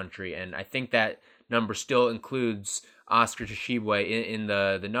 86th in the country. And I think that number still includes Oscar Tshiebwe in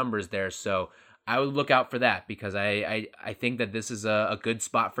the numbers there. So I would look out for that because I think that this is a good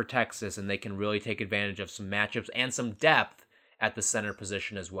spot for Texas, and they can really take advantage of some matchups and some depth at the center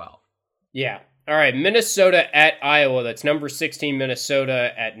position as well. Yeah. All right, Minnesota at Iowa. That's number 16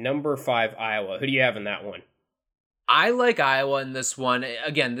 Minnesota at number 5 Iowa. Who do you have in that one? I like Iowa in this one.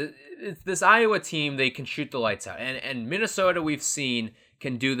 Again, this Iowa team, they can shoot the lights out. And Minnesota, we've seen,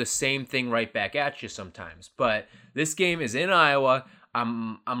 can do the same thing right back at you sometimes. But this game is in Iowa.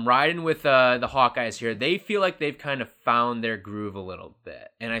 I'm riding with the Hawkeyes here. They feel like they've kind of found their groove a little bit.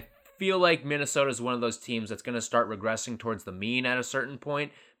 And I feel like Minnesota is one of those teams that's going to start regressing towards the mean at a certain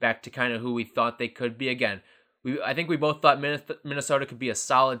point, back to kind of who we thought they could be. Again, I think we both thought Minnesota could be a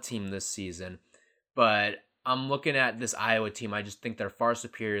solid team this season. But I'm looking at this Iowa team. I just think they're far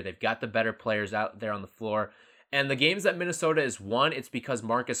superior. They've got the better players out there on the floor. And the games that Minnesota has won, it's because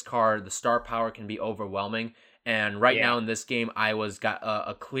Marcus Carr, the star power, can be overwhelming. And right now in this game, Iowa's got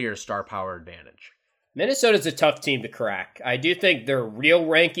a clear star power advantage. Minnesota's a tough team to crack. I do think their real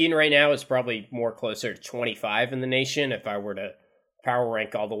ranking right now is probably more closer to 25 in the nation if I were to power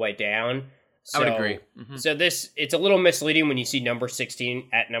rank all the way down. So, I would agree. Mm-hmm. So it's a little misleading when you see number 16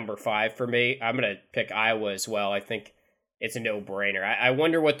 at number 5 for me. I'm going to pick Iowa as well. I think it's a no-brainer. I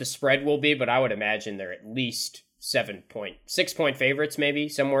wonder what the spread will be, but I would imagine they're at least 6-point favorites, maybe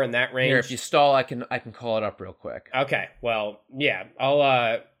somewhere in that range. Here, if you stall, I can call it up real quick. Okay. Well, yeah,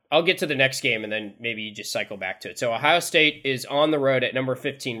 I'll get to the next game and then maybe you just cycle back to it. So Ohio State is on the road at number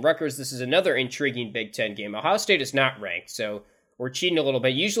 15 Rutgers. This is another intriguing Big Ten game. Ohio State is not ranked, so we're cheating a little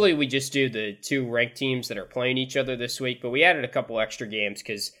bit. Usually we just do the 2 ranked teams that are playing each other this week, but we added a couple extra games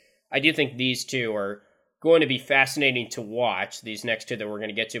because I do think these 2 are going to be fascinating to watch, these next 2 that we're going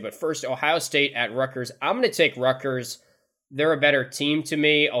to get to. But first, Ohio State at Rutgers. I'm going to take Rutgers. They're a better team to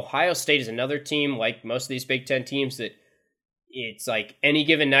me. Ohio State is another team, like most of these Big Ten teams, that it's like any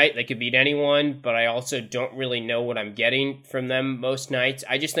given night they could beat anyone, but I also don't really know what I'm getting from them most nights.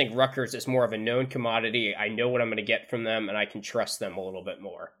 I just think Rutgers is more of a known commodity. I know what I'm going to get from them, and I can trust them a little bit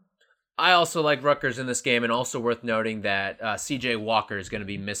more. I also like Rutgers in this game, and also worth noting that C.J. Walker is going to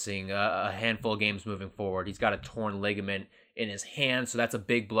be missing a handful of games moving forward. He's got a torn ligament in his hand, so that's a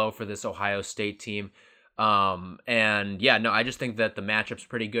big blow for this Ohio State team. I just think that the matchup's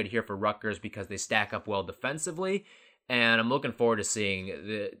pretty good here for Rutgers because they stack up well defensively. And I'm looking forward to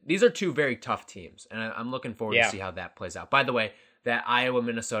seeing these are 2 very tough teams, and I'm looking forward to see how that plays out. By the way, that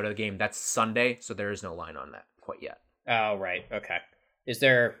Iowa-Minnesota game, that's Sunday, so there is no line on that quite yet. Oh, right. Okay.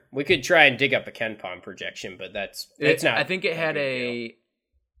 We could try and dig up a KenPom projection, but that's not. I think it had I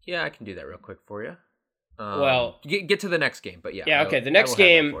can do that real quick for you. Well, get to the next game, but yeah. Yeah, okay. The next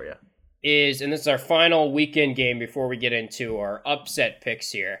game is, and this is our final weekend game before we get into our upset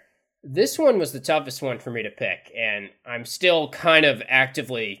picks here. This one was the toughest one for me to pick, and I'm still kind of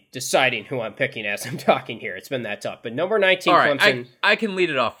actively deciding who I'm picking as I'm talking here. It's been that tough. But number 19 right, Clemson... I can lead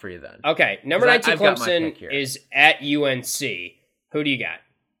it off for you then. Okay, number 19 Clemson is at UNC. Who do you got?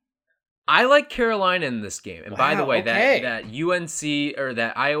 I like Carolina in this game. And by the way, that UNC or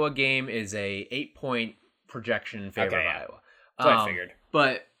that Iowa game is a 8-point projection in favor of Iowa. That's what I figured.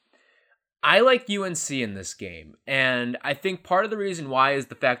 But I like UNC in this game, and I think part of the reason why is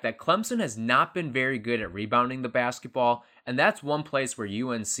the fact that Clemson has not been very good at rebounding the basketball, and that's one place where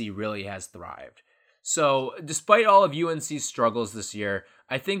UNC really has thrived. So despite all of UNC's struggles this year,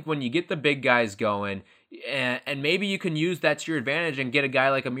 I think when you get the big guys going, and maybe you can use that to your advantage and get a guy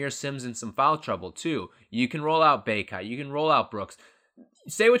like Amir Sims in some foul trouble too. You can roll out Baycott. You can roll out Brooks.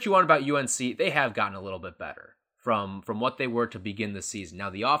 Say what you want about UNC. They have gotten a little bit better from what they were to begin the season. Now,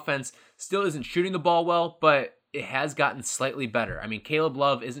 the offense still isn't shooting the ball well, but it has gotten slightly better. I mean, Caleb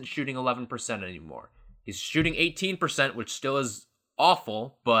Love isn't shooting 11% anymore. He's shooting 18%, which still is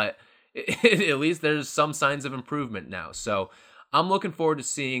awful, but at least there's some signs of improvement now. So I'm looking forward to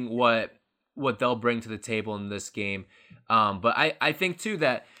seeing what they'll bring to the table in this game. But I think, too,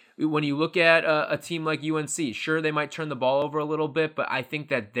 that when you look at a team like UNC, sure, they might turn the ball over a little bit, but I think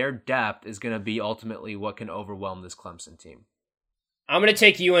that their depth is going to be ultimately what can overwhelm this Clemson team. I'm going to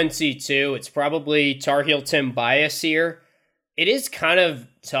take UNC, too. It's probably Tar Heel Tim bias here. It is kind of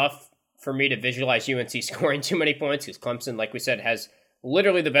tough for me to visualize UNC scoring too many points because Clemson, like we said, has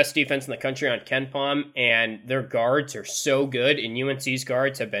literally the best defense in the country on KenPom, and their guards are so good, and UNC's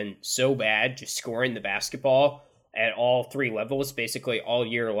guards have been so bad just scoring the basketball at all three levels basically all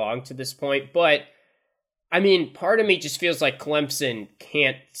year long to this point. But, I mean, part of me just feels like Clemson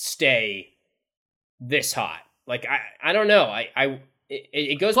can't stay this hot. Like, I don't know.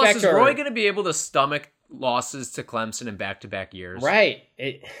 It goes Plus, back to... Plus, is Roy going to be able to stomach losses to Clemson in back-to-back years? Right.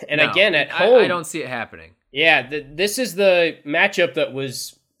 No, again, at home... I don't see it happening. Yeah, this is the matchup that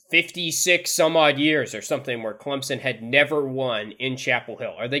was 56 some odd years or something where Clemson had never won in Chapel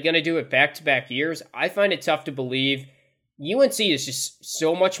Hill. Are they going to do it back-to-back years? I find it tough to believe. UNC is just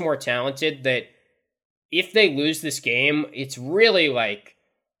so much more talented that if they lose this game, it's really like...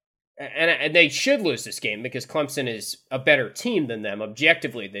 And they should lose this game because Clemson is a better team than them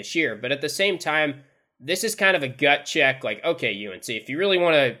objectively this year. But at the same time, this is kind of a gut check. Like, okay, UNC, if you really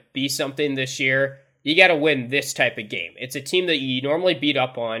want to be something this year, you got to win this type of game. It's a team that you normally beat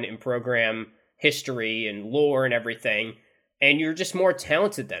up on in program history and lore and everything, and you're just more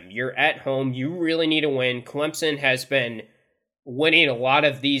talented than them. You're at home. You really need to win. Clemson has been winning a lot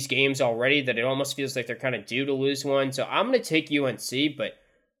of these games already that it almost feels like they're kind of due to lose one. So I'm going to take UNC, but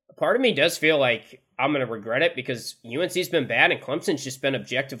part of me does feel like I'm going to regret it because UNC's been bad and Clemson's just been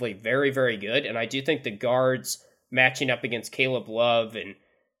objectively very, very good. And I do think the guards matching up against Caleb Love, and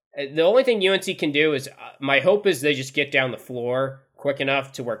the only thing UNC can do is, my hope is they just get down the floor quick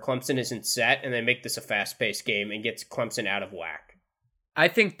enough to where Clemson isn't set and they make this a fast-paced game and gets Clemson out of whack. I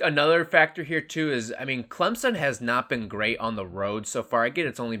think another factor here too is, I mean, Clemson has not been great on the road so far. I get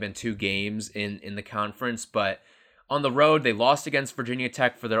it's only been 2 games in the conference, but on the road, they lost against Virginia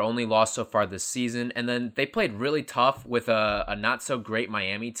Tech for their only loss so far this season, and then they played really tough with a not-so-great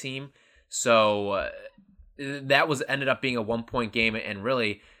Miami team. So that ended up being a 1-point game, and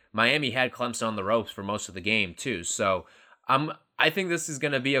really, Miami had Clemson on the ropes for most of the game, too. So I think this is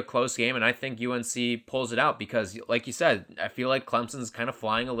going to be a close game, and I think UNC pulls it out because, like you said, I feel like Clemson's kind of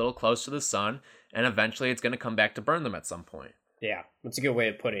flying a little close to the sun, and eventually it's going to come back to burn them at some point. Yeah, that's a good way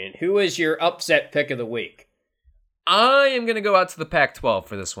of putting it. Who is your upset pick of the week? I am going to go out to the Pac-12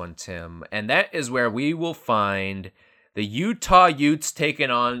 for this one, Tim, and that is where we will find the Utah Utes taking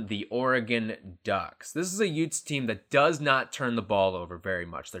on the Oregon Ducks. This is a Utes team that does not turn the ball over very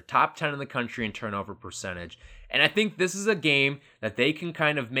much. They're top 10 in the country in turnover percentage, and I think this is a game that they can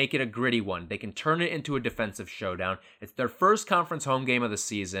kind of make it a gritty one. They can turn it into a defensive showdown. It's their first conference home game of the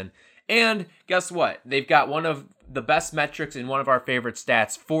season, and guess what? They've got one of the best metrics in one of our favorite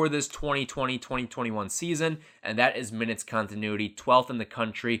stats for this 2020-2021 season, and that is minutes continuity, 12th in the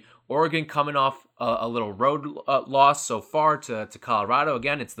country. Oregon coming off a little road loss so far to Colorado.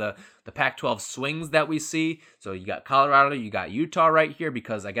 Again, it's the Pac-12 swings that we see. So you got Colorado, you got Utah right here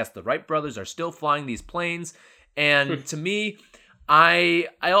because I guess the Wright brothers are still flying these planes. And to me, I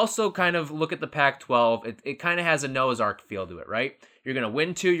also kind of look at the Pac-12. It kind of has a Noah's Ark feel to it, right? You're going to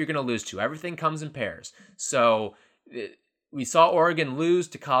win 2, you're going to lose 2. Everything comes in pairs. So we saw Oregon lose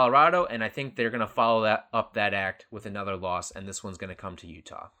to Colorado, and I think they're going to follow that act with another loss, and this one's going to come to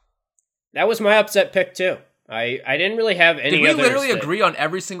Utah. That was my upset pick, too. I didn't really have any others. Did we literally agree on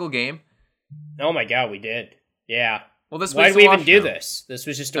every single game? Oh, my God, we did. Yeah. Well, why did we even do this? This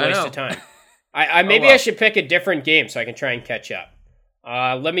was just a waste of time. I should pick a different game so I can try and catch up.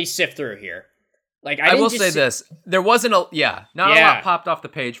 Let me sift through here. Like I will say this: there wasn't a lot popped off the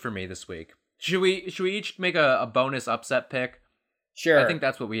page for me this week. Should we each make a bonus upset pick? Sure. I think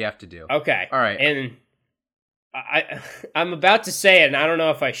that's what we have to do. Okay. All right. And I'm about to say it, and I don't know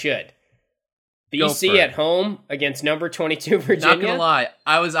if I should. BC at home against number 22 Virginia. Not gonna lie,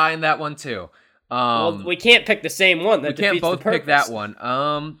 I was eyeing that one too. Well, we can't pick the same one. That we can't both pick that one.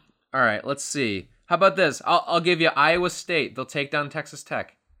 All right, let's see. How about this? I'll give you Iowa State. They'll take down Texas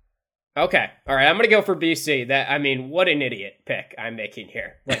Tech. Okay. All right. I'm going to go for BC. What an idiot pick I'm making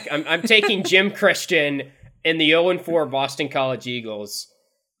here. Like, I'm taking Jim Christian in the 0-4 Boston College Eagles,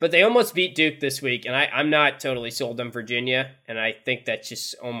 but they almost beat Duke this week, and I'm not totally sold on Virginia, and I think that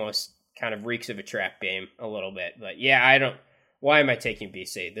just almost kind of reeks of a trap game a little bit. But yeah, why am I taking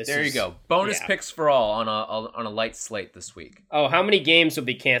BC? There you go. Bonus picks for all on a light slate this week. Oh, how many games will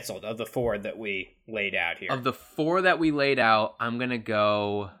be canceled of the 4 that we laid out here? Of the 4 that we laid out, I'm going to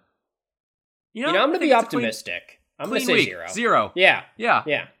go... I'm going to be optimistic. I'm going to say week. 0. Yeah.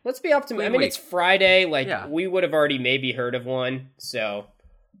 Yeah. Let's be optimistic. It's Friday. We would have already maybe heard of one. So,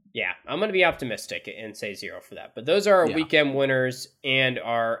 yeah, I'm going to be optimistic and say 0 for that. But those are our weekend winners and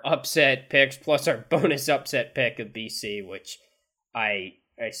our upset picks, plus our bonus upset pick of BC, which I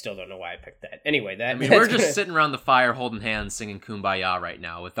still don't know why I picked that. Anyway, we're just sitting around the fire holding hands singing Kumbaya right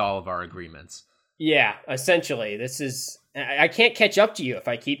now with all of our agreements. Yeah, essentially. This is... I can't catch up to you if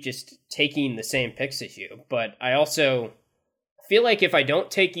I keep just taking the same picks as you, but I also feel like if I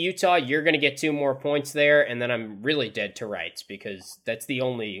don't take Utah, you're going to get 2 more points there, and then I'm really dead to rights because that's the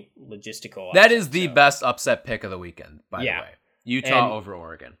only logistical That is the best upset pick of the weekend, by the way. Utah over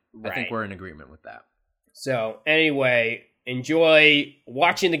Oregon. Right. I think we're in agreement with that. So, anyway, enjoy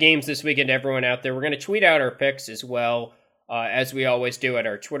watching the games this weekend, everyone out there. We're going to tweet out our picks as well. As we always do at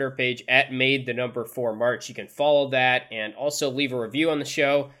our Twitter page, @made4March. You can follow that and also leave a review on the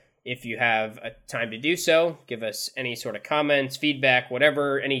show if you have time to do so. Give us any sort of comments, feedback,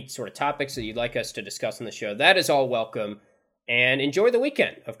 whatever, any sort of topics that you'd like us to discuss on the show. That is all welcome. And enjoy the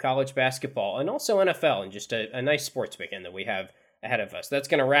weekend of college basketball and also NFL and just a nice sports weekend that we have ahead of us. That's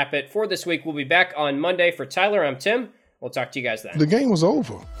going to wrap it for this week. We'll be back on Monday. For Tyler, I'm Tim. We'll talk to you guys then. The game was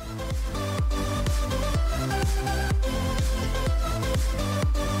over.